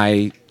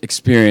my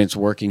experience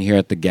working here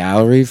at the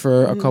gallery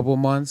for a couple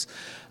months.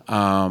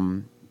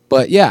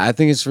 But yeah, I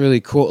think it's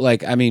really cool.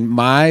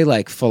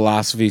 My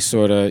philosophy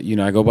sort of,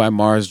 I go by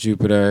Mars,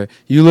 Jupiter.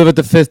 You live at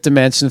the fifth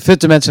dimension. The fifth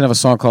dimension have a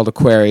song called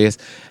Aquarius,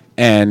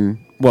 and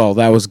well,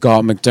 that was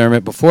Galt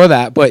McDermott before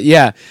that. But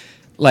yeah,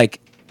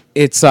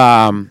 it's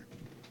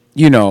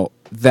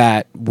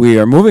that we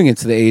are moving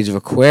into the age of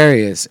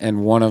Aquarius,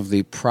 and one of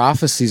the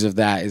prophecies of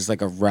that is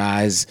like a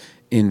rise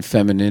in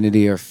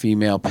femininity or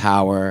female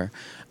power,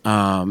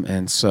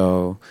 and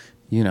so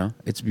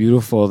it's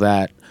beautiful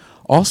that.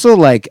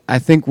 Also, I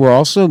think we're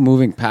also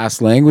moving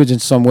past language in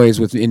some ways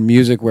in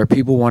music, where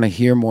people want to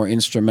hear more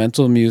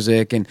instrumental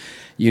music, and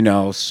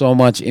so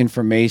much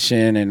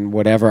information and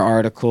whatever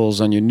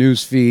articles on your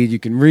news feed you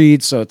can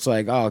read. So it's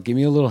like, oh, give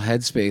me a little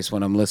headspace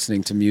when I'm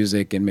listening to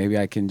music, and maybe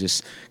I can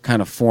just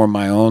kind of form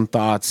my own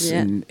thoughts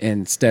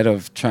instead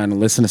of trying to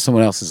listen to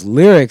someone else's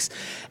lyrics.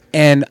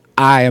 And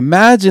I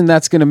imagine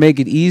that's going to make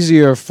it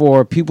easier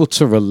for people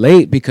to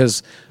relate,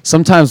 because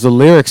sometimes the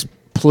lyrics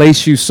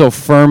place you so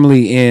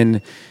firmly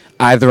in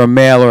either a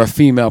male or a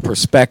female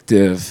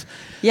perspective.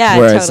 Yeah,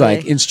 whereas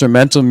totally.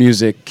 Instrumental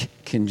music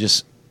can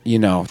just,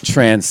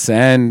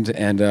 transcend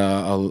and,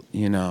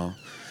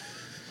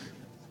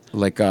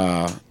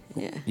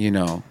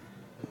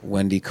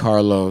 Wendy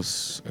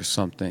Carlos or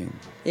something.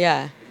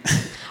 Yeah.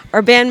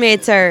 Our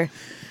bandmates are,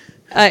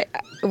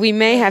 we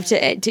may have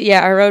to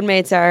our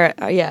roadmates are,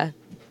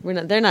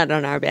 they're not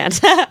on our band,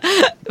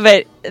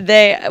 but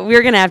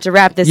we're going to have to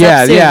wrap this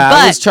up soon. Yeah, but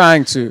I was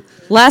trying to.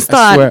 Last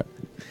thought,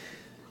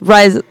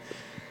 rise,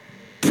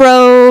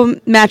 pro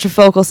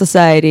matrifocal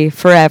society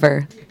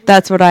forever.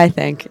 That's what I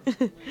think.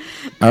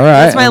 All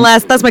right.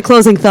 That's my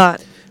closing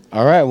thought.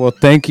 All right. Well,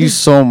 thank you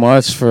so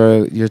much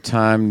for your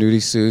time,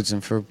 Nudie Suits,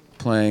 and for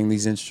playing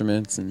these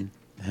instruments and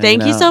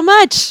Thank you so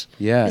much.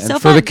 Yeah, it's and so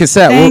for fun. the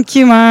cassette. Thank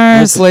you,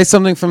 Mars. We'll play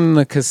something from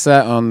the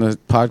cassette on the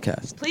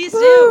podcast. Please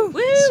do.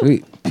 Woo.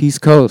 Sweet. Peace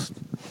Coast.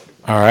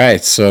 All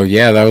right. So,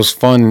 yeah, that was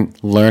fun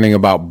learning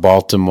about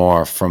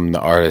Baltimore from the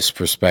artist's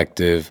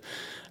perspective.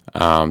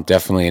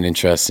 Definitely an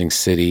interesting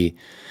city.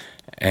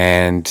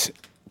 And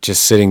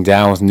just sitting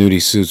down with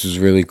Nudie Suits was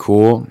really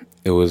cool.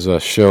 It was a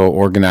show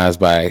organized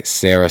by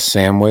Sarah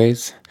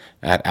Samways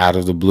at Out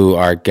of the Blue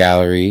Art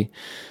Gallery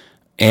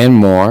and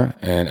more.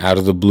 And Out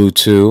of the Blue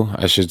 2,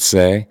 I should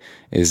say,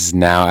 is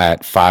now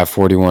at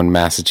 541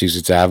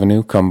 Massachusetts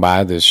Avenue. Come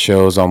by. There's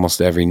shows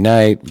almost every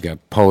night. We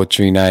got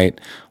poetry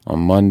night on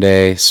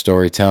Monday,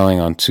 storytelling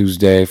on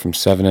Tuesday from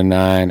 7 to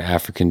 9,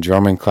 African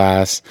drumming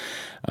class.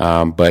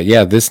 But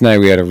yeah, this night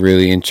we had a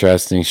really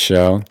interesting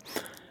show.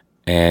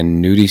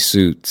 And Nudie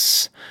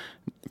Suits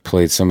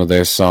played some of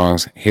their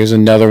songs. Here's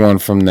another one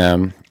from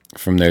them,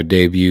 from their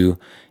debut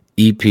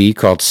EP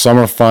called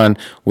Summer Fun,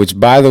 which,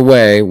 by the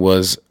way,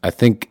 was, I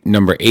think,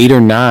 number 8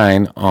 or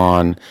 9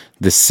 on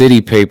the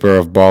City paper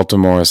of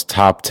Baltimore's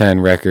top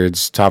 10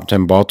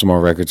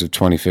 Baltimore records of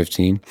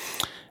 2015.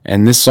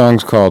 And this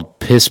song's called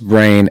Piss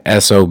Brain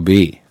SOB.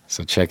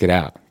 So check it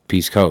out.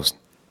 Peace Coast.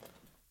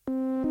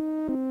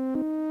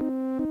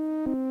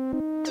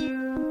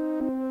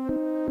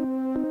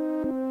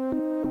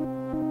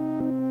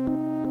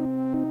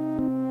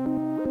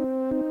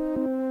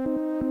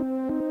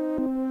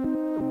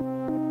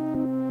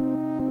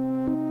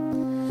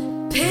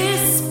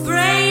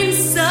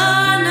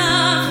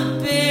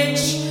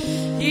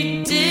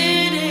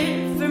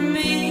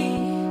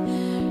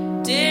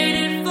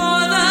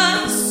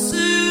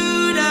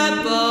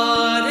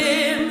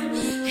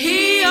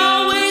 He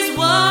always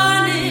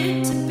wanted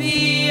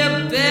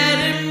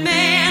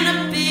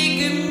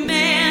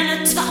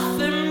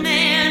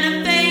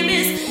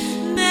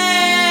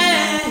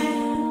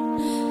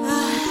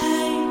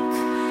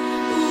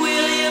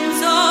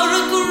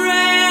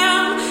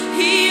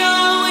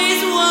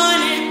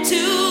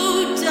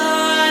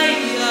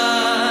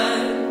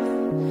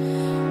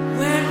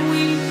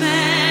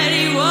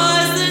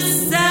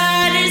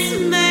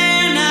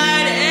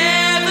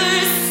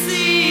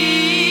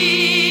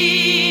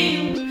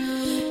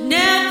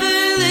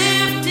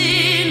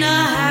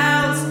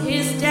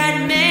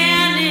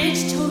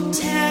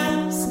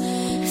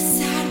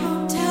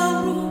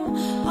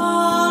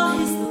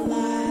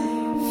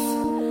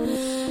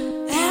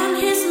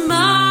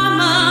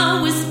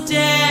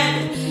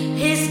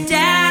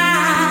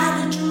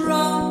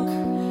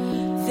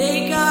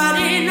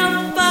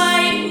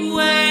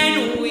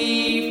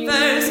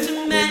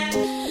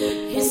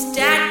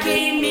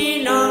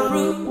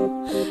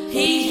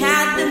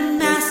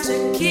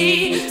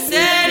He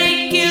said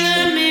he'd kill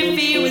him if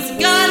he was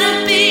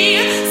gonna be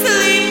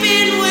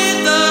sleeping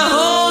with a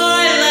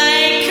whore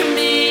like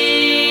me.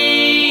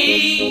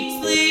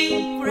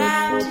 Sling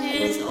grabbed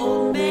his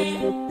old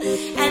man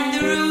and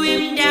threw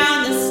him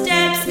down the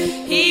steps.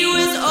 He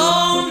was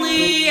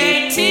only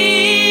 18.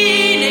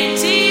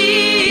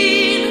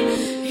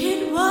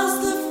 It was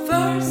the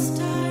first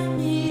time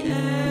he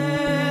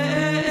ever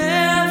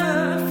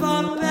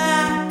fought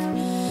back.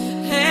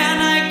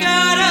 And I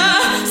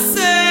gotta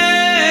say,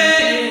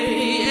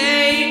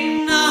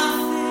 ain't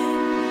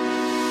nothing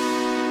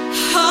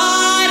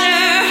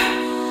harder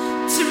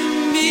to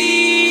me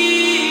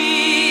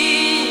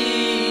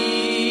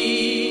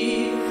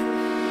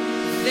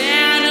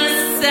than a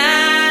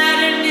sad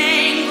and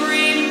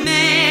angry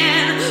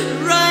man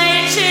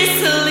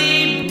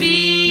righteously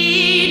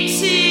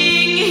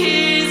beating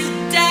his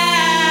dad.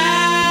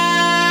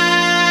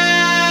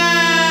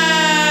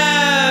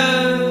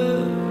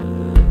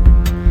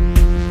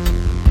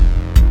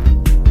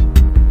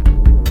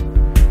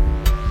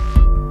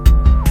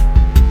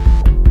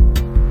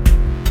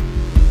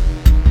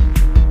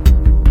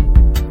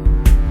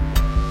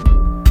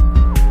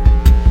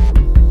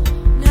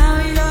 Now you're the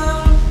dad. Now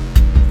you're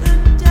the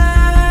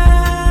dad.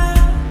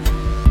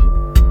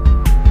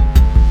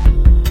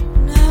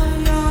 Now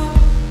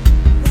you're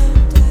the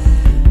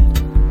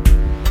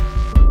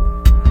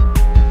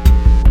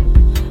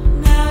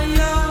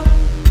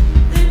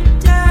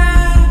dad.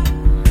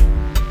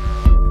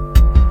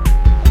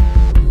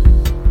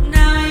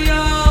 Now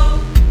you're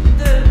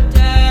the dad. Now you're the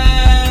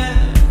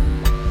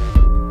dad.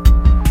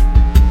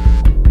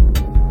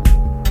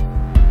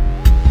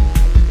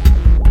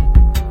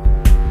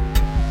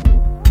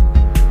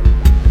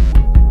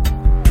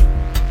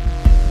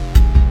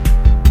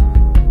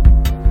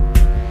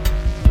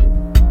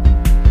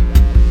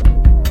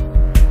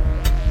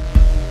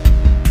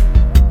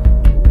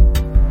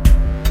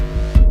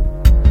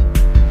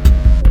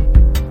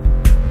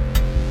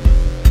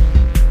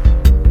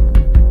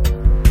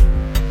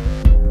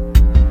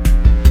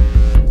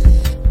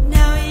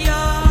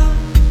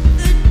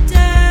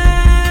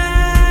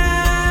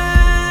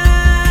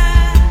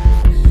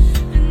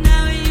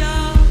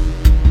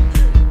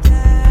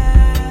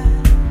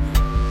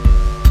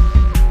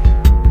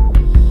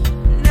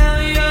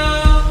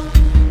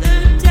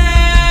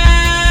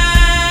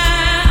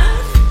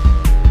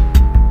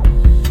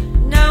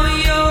 Now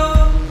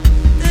you're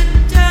the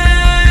dad. Now you're the dad.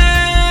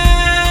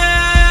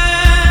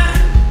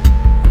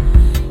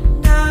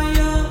 Now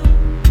you're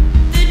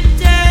the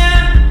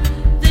dad.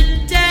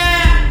 Now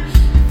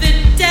you're the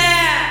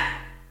dad.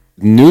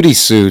 Nudie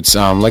Suits.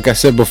 Like I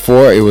said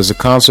before, it was a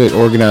concert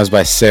organized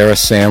by Sarah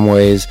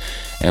Samways,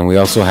 and we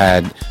also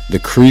had the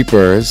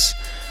Creepers.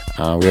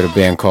 We had a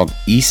band called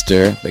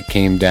Easter that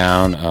came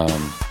down,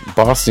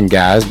 Boston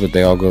guys, but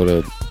they all go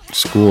to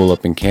school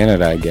up in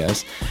Canada, I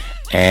guess.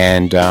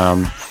 And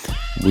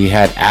we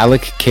had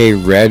Alec K.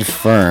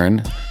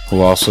 Redfern,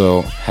 who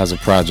also has a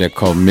project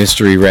called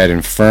Mystery Red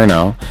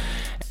Inferno.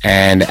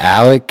 And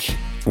Alec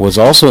was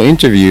also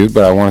interviewed,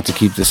 but I wanted to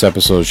keep this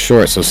episode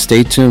short, so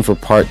stay tuned for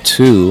part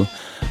 2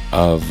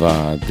 of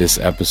this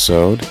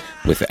episode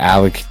with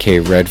Alec K.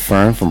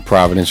 Redfern from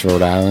Providence,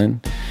 Rhode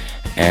Island.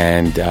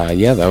 And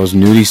yeah, that was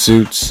Nudie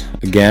Suits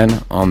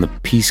again on the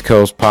Peace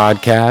Coast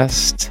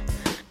podcast.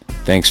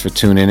 Thanks for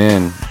tuning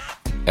in.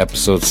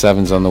 Episode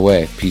 7's on the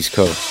way. Peace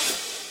Coast.